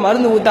கசக்குது,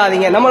 மருந்து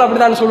ஊத்தாதீங்க. நம்மள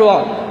அப்படித்தான்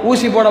சொல்லுவோம்.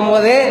 ஊசி போடும்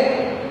போது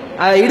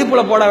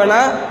இடுப்புல போட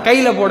வேணாம்,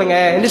 கையில போடுங்க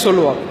என்று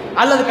சொல்லுவோம்.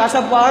 அல்லது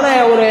கசப்பான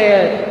ஒரு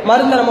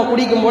மருந்தை நம்ம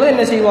குடிக்கும் போது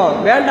என்ன செய்வோம்,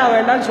 வேண்டாம்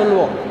வேண்டாம்னு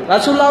சொல்லுவோம்.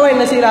 ரசூலுல்லாஹ்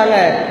என்ன செய்யறாங்க,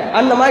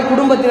 அந்த மாதிரி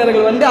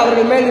குடும்பத்தினர்கள்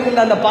அவர்கள் மேல்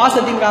இருந்த அந்த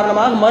பாசத்தின்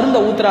காரணமாக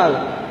மருந்தை ஊத்துறாங்க.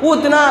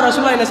 ஊத்துனா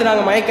ரசூலுல்லாஹ் என்ன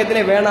செய்யறாங்க,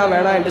 மயக்கத்திலே வேணாம்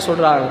வேணாம் என்று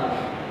சொல்றாங்க.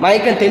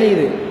 மயக்கம்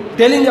தெளியுது.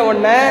 தெளிஞ்ச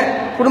உடனே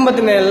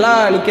குடும்பத்தினர்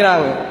எல்லாம்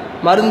நிற்கிறாங்க.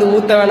 மருந்து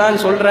ஊற்ற வேணான்னு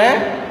சொல்கிறேன்,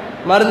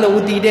 மருந்தை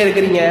ஊற்றிக்கிட்டே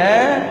இருக்கிறீங்க,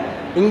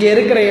 இங்கே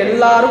இருக்கிற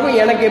எல்லாருக்கும்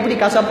எனக்கு எப்படி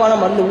கசப்பான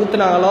மருந்து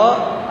ஊற்றுனாங்களோ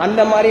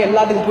அந்த மாதிரி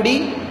எல்லாத்துக்கும் பிடி,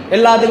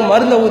 எல்லாத்துக்கும்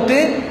மருந்தை ஊற்று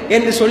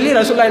என்று சொல்லி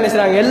ரசூலுல்லாஹ் என்ன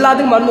செய்கிறாங்க,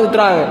 எல்லாத்துக்கும் மருந்து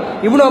ஊற்றுறாங்க.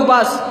 இப்னு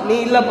அப்பாஸ், நீ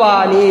இல்லைப்பா,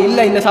 நீ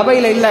இல்லை, இந்த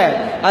சபையில் இல்லை,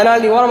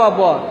 அதனால் நீ ஓரமா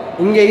போ,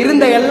 இங்கே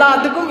இருந்த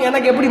எல்லாத்துக்கும்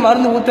எனக்கு எப்படி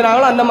மருந்து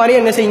ஊற்றுனாங்களோ அந்த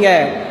மாதிரியே என்ன செய்யுங்க,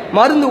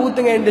 மருந்து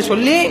ஊற்றுங்க என்று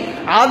சொல்லி,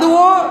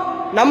 அதுவும்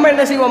நம்ம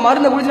என்ன செய்வோம்,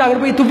 மருந்தை குடிச்சு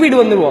அங்கே போய்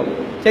துப்பிட்டு வந்துடுவோம்.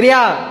 சரியா,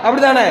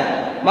 அப்படித்தானே?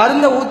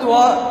 மருந்தை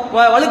ஊற்றுவோம்,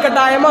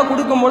 வலுக்கட்டாயமாக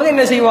கொடுக்கும்பொழுது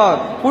என்ன செய்வோம்,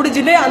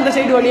 குடிச்சிட்டு அந்த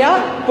சைடு வழியா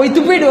போய்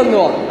துப்பிட்டு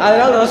வந்துடுவோம்.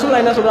 அதனால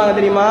ரசூலுல்லாஹ் என்ன சொல்றாங்க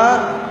தெரியுமா,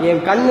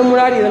 என் கண்ணு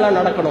முன்னாடி இதெல்லாம்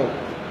நடக்கணும்,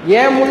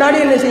 ஏன் முன்னாடி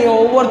என்ன செய்யும்,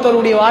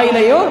 ஒவ்வொருத்தருடைய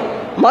வாயிலையும்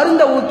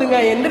மருந்தை ஊத்துங்க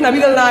என்று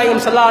நபிகள்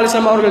நாயகம் ஸல்லல்லாஹு அலைஹி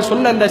வஸல்லம் அவர்கள்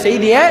சொன்ன அந்த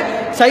செய்தியை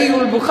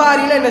சஹீஹுல்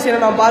புகாரில என்ன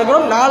செய்யறோம் நாம்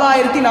பார்க்கிறோம்.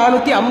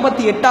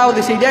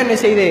 4458வது செய்தியா என்ன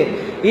செய்து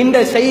இந்த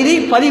செய்தி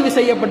பதிவு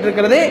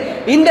செய்யப்பட்டிருக்கிறது.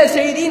 இந்த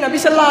செய்தி நபி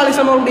ஸல்லல்லாஹு அலைஹி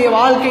வஸல்லம் அவருடைய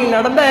வாழ்க்கையில்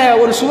நடந்த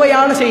ஒரு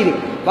சுவையான செய்தி.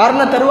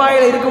 வர்ண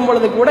தருவாயில் இருக்கும்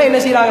பொழுது கூட என்ன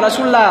செய்யறாங்க,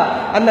 ரசூலுல்லாஹ்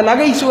அந்த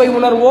நகைச்சுவை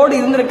உணர்வோடு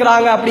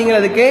இருந்திருக்கிறாங்க.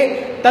 அப்படிங்கிறதுக்கு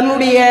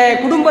தன்னுடைய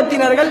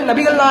குடும்பத்தினர்கள்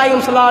நபிகள்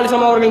நாயகம் ஸல்லல்லாஹு அலைஹி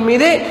வஸல்லம் அவர்கள்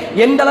மீது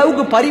எந்த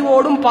அளவுக்கு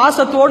பரிவோடும்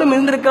பாசத்தோடும்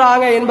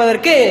இருந்திருக்கிறாங்க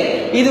என்பதற்கு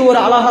இது ஒரு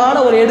அழகான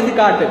ஒரு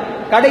எடுத்துக்காட்டு.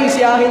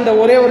 கடைசியாக இந்த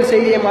ஒரே ஒரு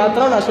செய்தியை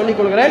மாத்திரம் நான் சொல்லிக்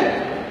கொள்கிறேன்.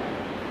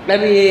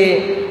 நபி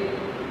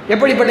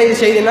எப்படிப்பட்ட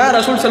செய்தினா,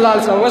 ரசூல் ஸல்லல்லாஹு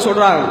அலைஹி வஸல்லம்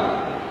சொல்றாங்க,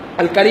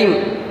 அல் கரீம்,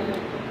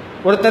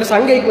 ஒருத்தர்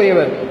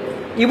சங்கைக்குரியவர்,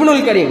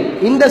 இப்னுல் கரீம்,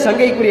 இந்த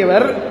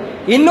சங்கைக்குரியவர்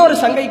இன்னொரு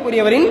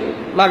சங்கைக்குரியவரின்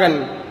மகன்.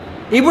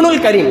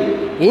 இப்னுல் கரீம்,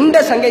 இந்த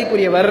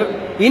சங்கைக்குரியவர்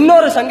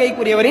இன்னொரு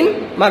சங்கைக்குரியவரின்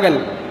மகன்.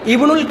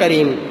 இப்னுல்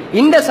கரீம்,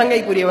 இந்த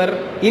சங்கைக்குரியவர்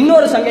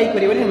இன்னொரு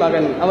சங்கைக்குரியவரின்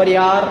மகன். அவர்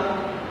யார்?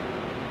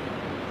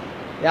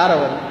 யார்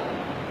அவர்?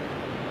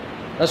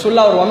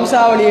 ரசூலுல்லாஹ் ஒரு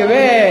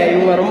வம்சாவளியவே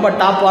இவங்க ரொம்ப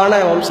டாப்பான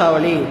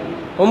வம்சாவளி,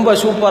 ரொம்ப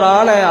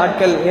சூப்பரான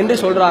ஆட்கள் என்று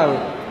சொல்றாங்க.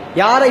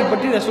 யாரை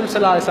பற்றி ரசூல்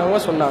ஸல்லல்லாஹு அலைஹி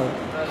வஸல்லம் சொன்னாங்க?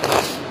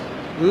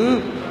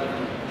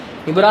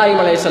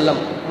 இப்ராஹிம்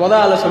அலைஹிஸ்ஸலாம்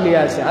முதல்ல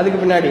சொல்லியாச்சு. அதுக்கு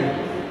பின்னாடி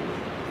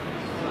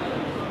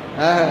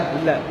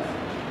இல்லை,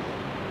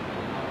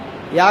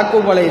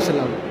 யாக்கூப்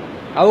அலைஹிஸ்ஸலாம்,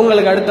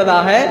 அவங்களுக்கு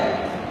அடுத்ததாக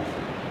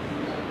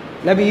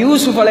நபி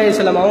யூசுப்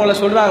அலைஹிஸ்ஸலாம் அவங்கள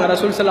சொல்றாங்க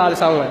ரசூல் ஸல்லல்லாஹு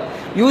அலைஹி வஸல்லம்.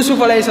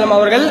 யூசுப் அலைஹிஸ்ஸலாம்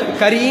அவர்கள்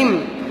கரீம்,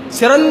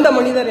 சிறந்த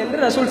மனிதர் என்று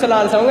ரசூல்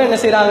ஸல்லல்லாஹு அலைஹி வஸல்லம் என்ன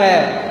செய்றாங்க,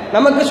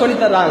 நமக்கு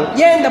சொல்லித் தர்றாங்க.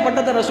 ஏன் இந்த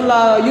பட்டத்தை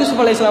ரசூலுல்லாஹ்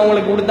யூசுப் அலைஹிஸ்ஸலாம்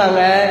அவங்களுக்கு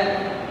கொடுத்தாங்க?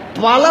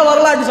 பல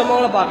வரலாற்று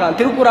சம்பவங்களை பார்க்கலாம்.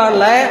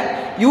 திருக்குரான்ல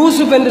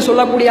யூசுப் என்று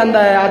சொல்லக்கூடிய அந்த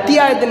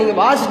அத்தியாயத்தை நீங்க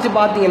வாசிச்சு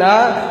பார்த்தீங்கன்னா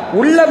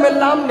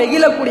உள்ளமெல்லாம்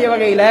நெகிழக்கூடிய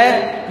வகையில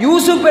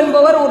யூசுப்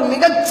என்பவர் ஒரு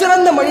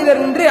மிகச்சிறந்த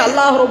மனிதர் என்று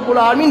அல்லாஹ்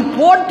ரப்பல் ஆலமீன்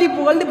போற்றி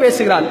புகழ்ந்து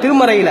பேசுகிறான்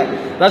திருமறையில.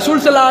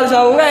 ரசூல் ஸல்லல்லாஹு அலைஹி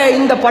வஸல்லம் அவங்க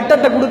இந்த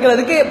பட்டத்தை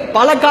கொடுக்கிறதுக்கு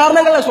பல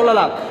காரணங்களை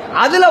சொல்லலாம்.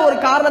 அதுல ஒரு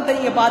காரணத்தை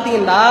நீங்க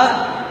பாத்தீங்கன்னா,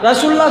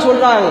 ரசூலுல்லாஹ்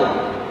சொல்றாங்க,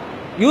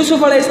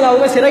 யூசுப் அலைஹிஸ்ஸலாம்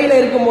அவங்க சிறையில்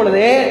இருக்கும்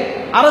பொழுது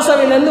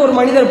அரசவையிலிருந்து ஒரு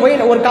மனிதர் போய்,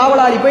 ஒரு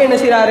காவலாளி போய் என்ன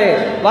செய்யறாரு,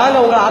 வாங்க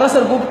உங்களை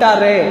அரசர்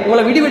கூப்பிட்டாரு,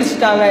 உங்களை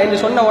விடுவிடிச்சிட்டாங்க என்று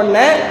சொன்ன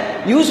உடனே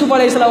யூசுப்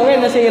அலைஹிஸ்ஸலாம் அவங்க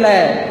என்ன செய்யல,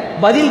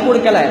 பதில்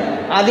கொடுக்கல.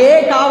 அதே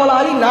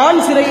காவலாளி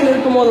நான் சிறையில்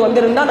இருக்கும் போது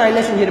வந்திருந்தா நான்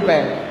என்ன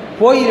செஞ்சிருப்பேன்,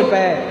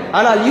 போயிருப்பேன்.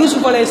 ஆனால்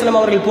யூசுப்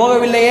அலைஹிஸ்ஸலாம் அவர்கள்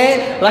போகவில்லையே.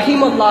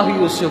 ரஹிமல்லாஹு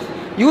யூசுப்,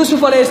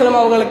 யூசுப்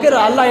அலைஹிஸ்ஸலாம் அவங்களுக்கு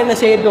அல்லாஹ் என்ன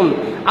செய்யட்டும்,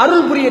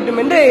 அருள் புரியட்டும்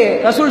என்று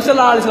ரசூல்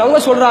ஸல்லல்லாஹு அலைஹி வஸல்லம்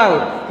அவங்க சொல்றாங்க.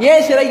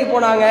 ஏன் சிறைக்கு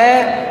போனாங்க?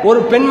 ஒரு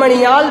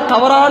பெண்மணியால்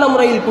தவறான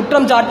முறையில்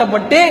குற்றம்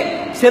சாட்டப்பட்டு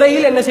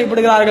சிறையில் என்ன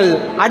செய்யப்படுகிறார்கள்,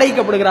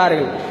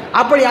 அடைக்கப்படுகிறார்கள்.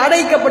 அப்படி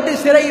அடைக்கப்பட்டு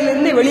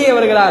சிறையிலிருந்து வெளியே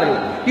வருகிறார்கள்.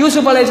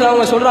 யூசுப் அலைஹிஸ்ஸலாம்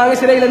அவங்க சொல்றாங்க,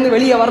 சிறையிலிருந்து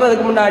வெளியே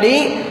வர்றதுக்கு முன்னாடி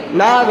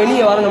நான்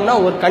வெளியே வரணும்னா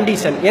ஒரு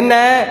கண்டிஷன் என்ன,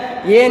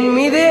 என்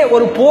மீது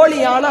ஒரு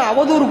போலியான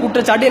அவதூறு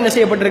குற்றச்சாட்டு என்ன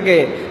செய்யப்பட்டிருக்கு,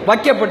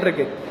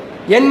 வைக்கப்பட்டிருக்கு.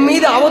 என்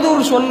மீது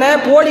அவதூறு சொன்ன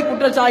போலி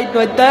குற்றச்சாட்டு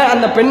வைத்த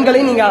அந்த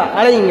பெண்களை நீங்க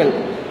அழையுங்கள்.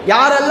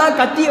 யாரெல்லாம்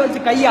கத்தியை வச்சு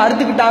கையை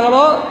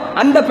அறுத்துக்கிட்டாங்களோ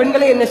அந்த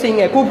பெண்களை என்ன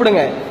செய்யுங்க,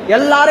 கூப்பிடுங்க.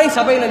 எல்லாரையும்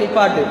சபையில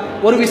நிப்பாட்டு,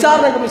 ஒரு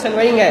விசாரணை கமிஷன்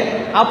வைங்க.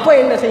 அப்ப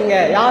என்ன செய்யுங்க,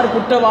 யார்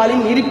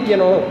குற்றவாளின்னு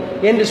நிரூபிக்கணும்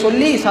என்று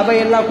சொல்லி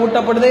சபையெல்லாம்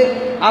கூட்டப்படுது.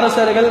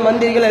 அரசர்கள்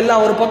மந்திரிகள்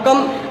எல்லாம் ஒரு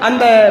பக்கம்,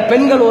 அந்த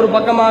பெண்கள் ஒரு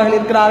பக்கமாக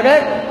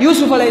நிற்கிறார்கள்.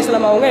 யூசுப்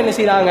அலைஹிஸ்ஸலாம் அவங்க என்ன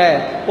செய்யறாங்க,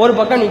 ஒரு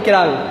பக்கம்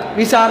நிற்கிறாங்க.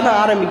 விசாரணை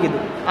ஆரம்பிக்குது.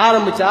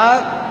 ஆரம்பிச்சா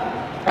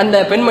அந்த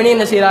பெண்மணி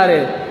என்ன செய்கிறாரு,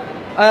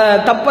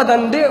 தப்ப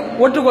தந்து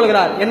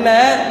ஒற்றுக்கொள்கிறார். என்ன,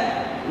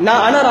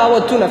 நான்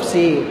அனராவத்து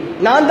நப்சி,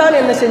 நான் தான்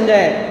என்ன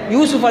செஞ்சேன்,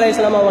 யூசுப்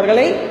அலைஹிஸ்ஸலாம்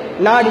அவர்களை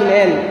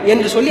நாடினேன்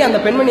என்று சொல்லி அந்த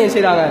பெண்மணி என்ன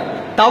செய்கிறாங்க,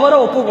 தவற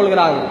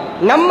ஒப்புக்கொள்கிறாங்க.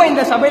 நம்ம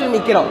இந்த சபையில்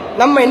நிற்கிறோம்,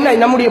 நம்ம என்ன,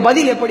 நம்முடைய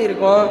பதில் எப்படி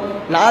இருக்கும்,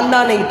 நான்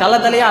தான்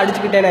இன்னைக்கு தலையா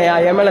அடிச்சுக்கிட்டேனே,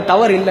 என் மேலே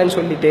தவறு இல்லைன்னு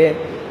சொல்லிட்டு,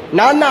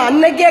 நான் தான்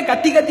அன்னைக்கே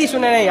கத்தி கத்தி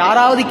சொன்னேனே,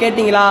 யாராவது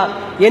கேட்டீங்களா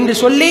என்று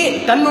சொல்லி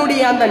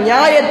தன்னுடைய அந்த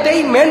நியாயத்தை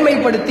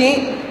மேன்மைப்படுத்தி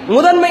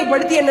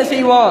முதன்மைப்படுத்தி என்ன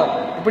செய்வோம்,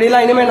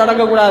 இப்படிலாம் இனிமேல்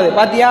நடக்கக்கூடாது,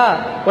 பாத்தியா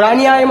ஒரு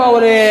அநியாயமா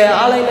ஒரு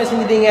ஆளை என்ன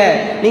செஞ்சிட்டீங்க,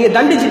 நீங்க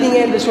தண்டிச்சிட்டீங்க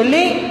என்று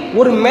சொல்லி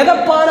ஒரு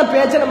மிதப்பான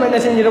பேச்சை நம்ம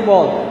என்ன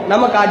செஞ்சிருப்போம்,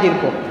 நம்ம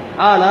காட்டியிருப்போம்.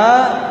 ஆனா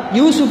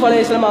யூசுப்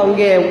அலைஹிஸ்ஸலாம்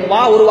அவங்க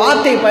ஒரு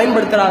வார்த்தையை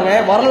பயன்படுத்துறாங்க,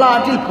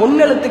 வரலாற்றில்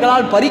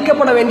பொன்னெழுத்துக்களால்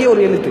பறிக்கப்பட வேண்டிய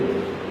ஒரு எழுத்து.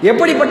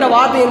 எப்படிப்பட்ட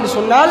வார்த்தை என்று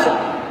சொன்னால்,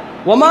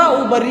 ஒமா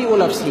உபரி உ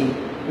நப்சி,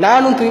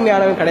 நானும்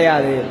தூய்மையானவன்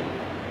கிடையாது,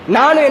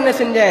 நானும் என்ன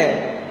செஞ்சேன்,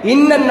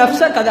 இன்னன்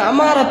நப்ச கத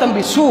அமார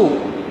தம்பி சூ,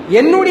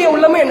 என்னுடைய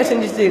உள்ளமே என்ன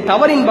செஞ்சிச்சு,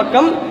 தவறின்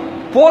பக்கம்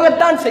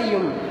போகத்தான்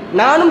செய்யும்,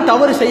 நானும்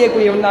தவறு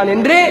செய்யக்கூடியவன் தான்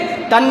என்று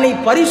தன்னை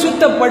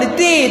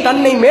பரிசுத்தப்படுத்தி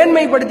தன்னை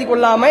மேன்மைப்படுத்தி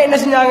கொள்ளாம என்ன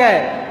செஞ்சாங்க,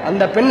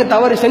 அந்த பெண்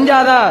தவறு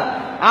செஞ்சாதான்.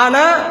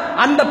 ஆனா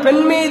அந்த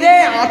பெண் மீதே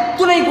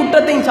அத்துணை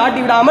குற்றத்தையும்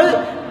சாட்டி விடாமல்,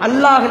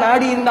 அல்லாஹ்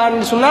நாடி இருந்தான்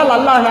என்று சொன்னால்,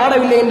 அல்லாஹ்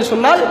நாடவில்லை என்று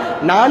சொன்னால்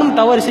நானும்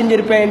தவறு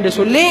செஞ்சிருப்பேன் என்று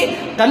சொல்லி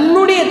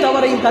தன்னுடைய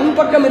தவறையும் தன்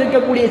பக்கம்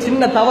இருக்கக்கூடிய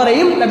சின்ன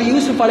தவறையும் நபி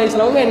யூசுப்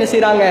அலைஹிஸ்ஸலாம் என்ன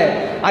செய்யறாங்க,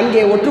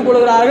 அங்கே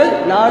ஒற்றுக்கொள்கிறார்கள்,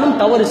 நானும்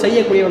தவறு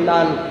செய்யக்கூடியவன்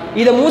தான்.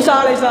 இதை மூசா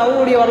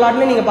அலைஹிஸ்ஸலாமுடைய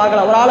வரலாற்றுல நீங்க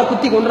பார்க்கலாம். ஒரு ஆளை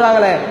குத்தி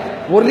கொண்டுறாங்களே,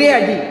 ஒரே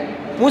அடி.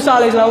 மூசா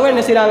அலைஹிஸ்ஸலாம்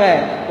என்ன செய்யறாங்க,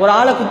 ஒரு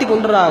ஆளை குத்தி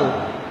கொண்டுறாங்க.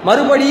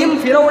 மறுபடியும்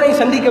ஃபிரௌனை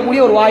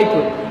சந்திக்கக்கூடிய ஒரு வாய்ப்பு.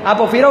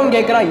 அப்போ ஃபிரௌன்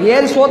கேட்கிறான்,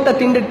 ஏன் சோத்தை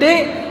திண்டுட்டு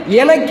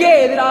எனக்கே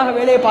எதிராக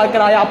வேலையை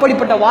பார்க்கிறாயா,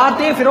 அப்படிப்பட்ட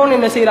வார்த்தையை ஃபிரௌன்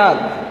என்ன செய்யறான்,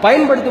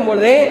 பயன்படுத்தும்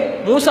பொழுது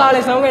மூசா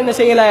அலைஹிஸ்ஸலாம் என்ன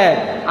செய்யல,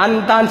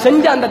 தான்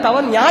செஞ்ச அந்த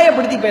தவறு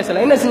நியாயப்படுத்தி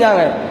பேசல, என்ன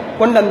செஞ்சாங்க,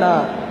 கொண்டந்தா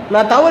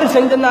நான் தவறு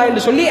செஞ்சேன்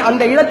என்று சொல்லி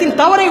அந்த இடத்தில்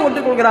தவறை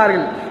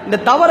ஒற்றுக்கொள்கிறார்கள். இந்த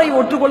தவறை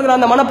ஒற்றுக்கொள்கிற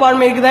அந்த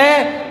மனப்பான்மை இருக்குதே,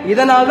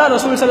 இதனால் தான்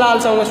ரசூல் ஸல்லல்லாஹு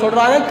அலைஹி வஸல்லம்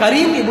சொல்றாங்க,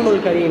 கரீம்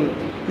இப்னுல் கரீம்,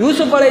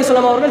 யூசுப்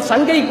அலைஹிஸ்ஸலாம் அவர்கள்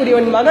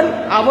சங்கைக்குரியவன் மகன்,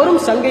 அவரும்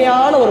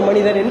சங்கையான ஒரு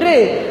மனிதர் என்று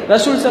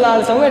ரசூல் ஸல்லல்லாஹு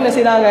அலைஹி வஸல்லம் என்ன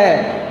செய்றாங்க,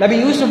 நபி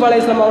யூசுப்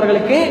அலைஹிஸ்ஸலாம்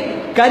அவர்களுக்கு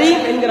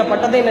கரீம் என்கிற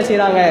பட்டத்தை என்ன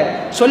செய்றாங்க,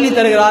 சொல்லி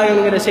தருகிறார்கள்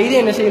என்கிற செய்தி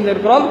என்ன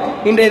செய்திருக்கிறோம்,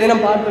 இன்றைய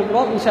தினம்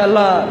பார்த்திருக்கிறோம். இன்ஷா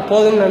அல்லாஹ்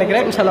போதும்னு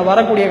நினைக்கிறேன். இன்ஷா அல்லாஹ்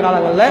வரக்கூடிய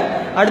காலங்களில்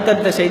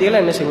அடுத்தடுத்த செய்திகளை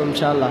என்ன செய்வோம்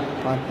இன்ஷா அல்லாஹ்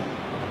பார்ப்போம்.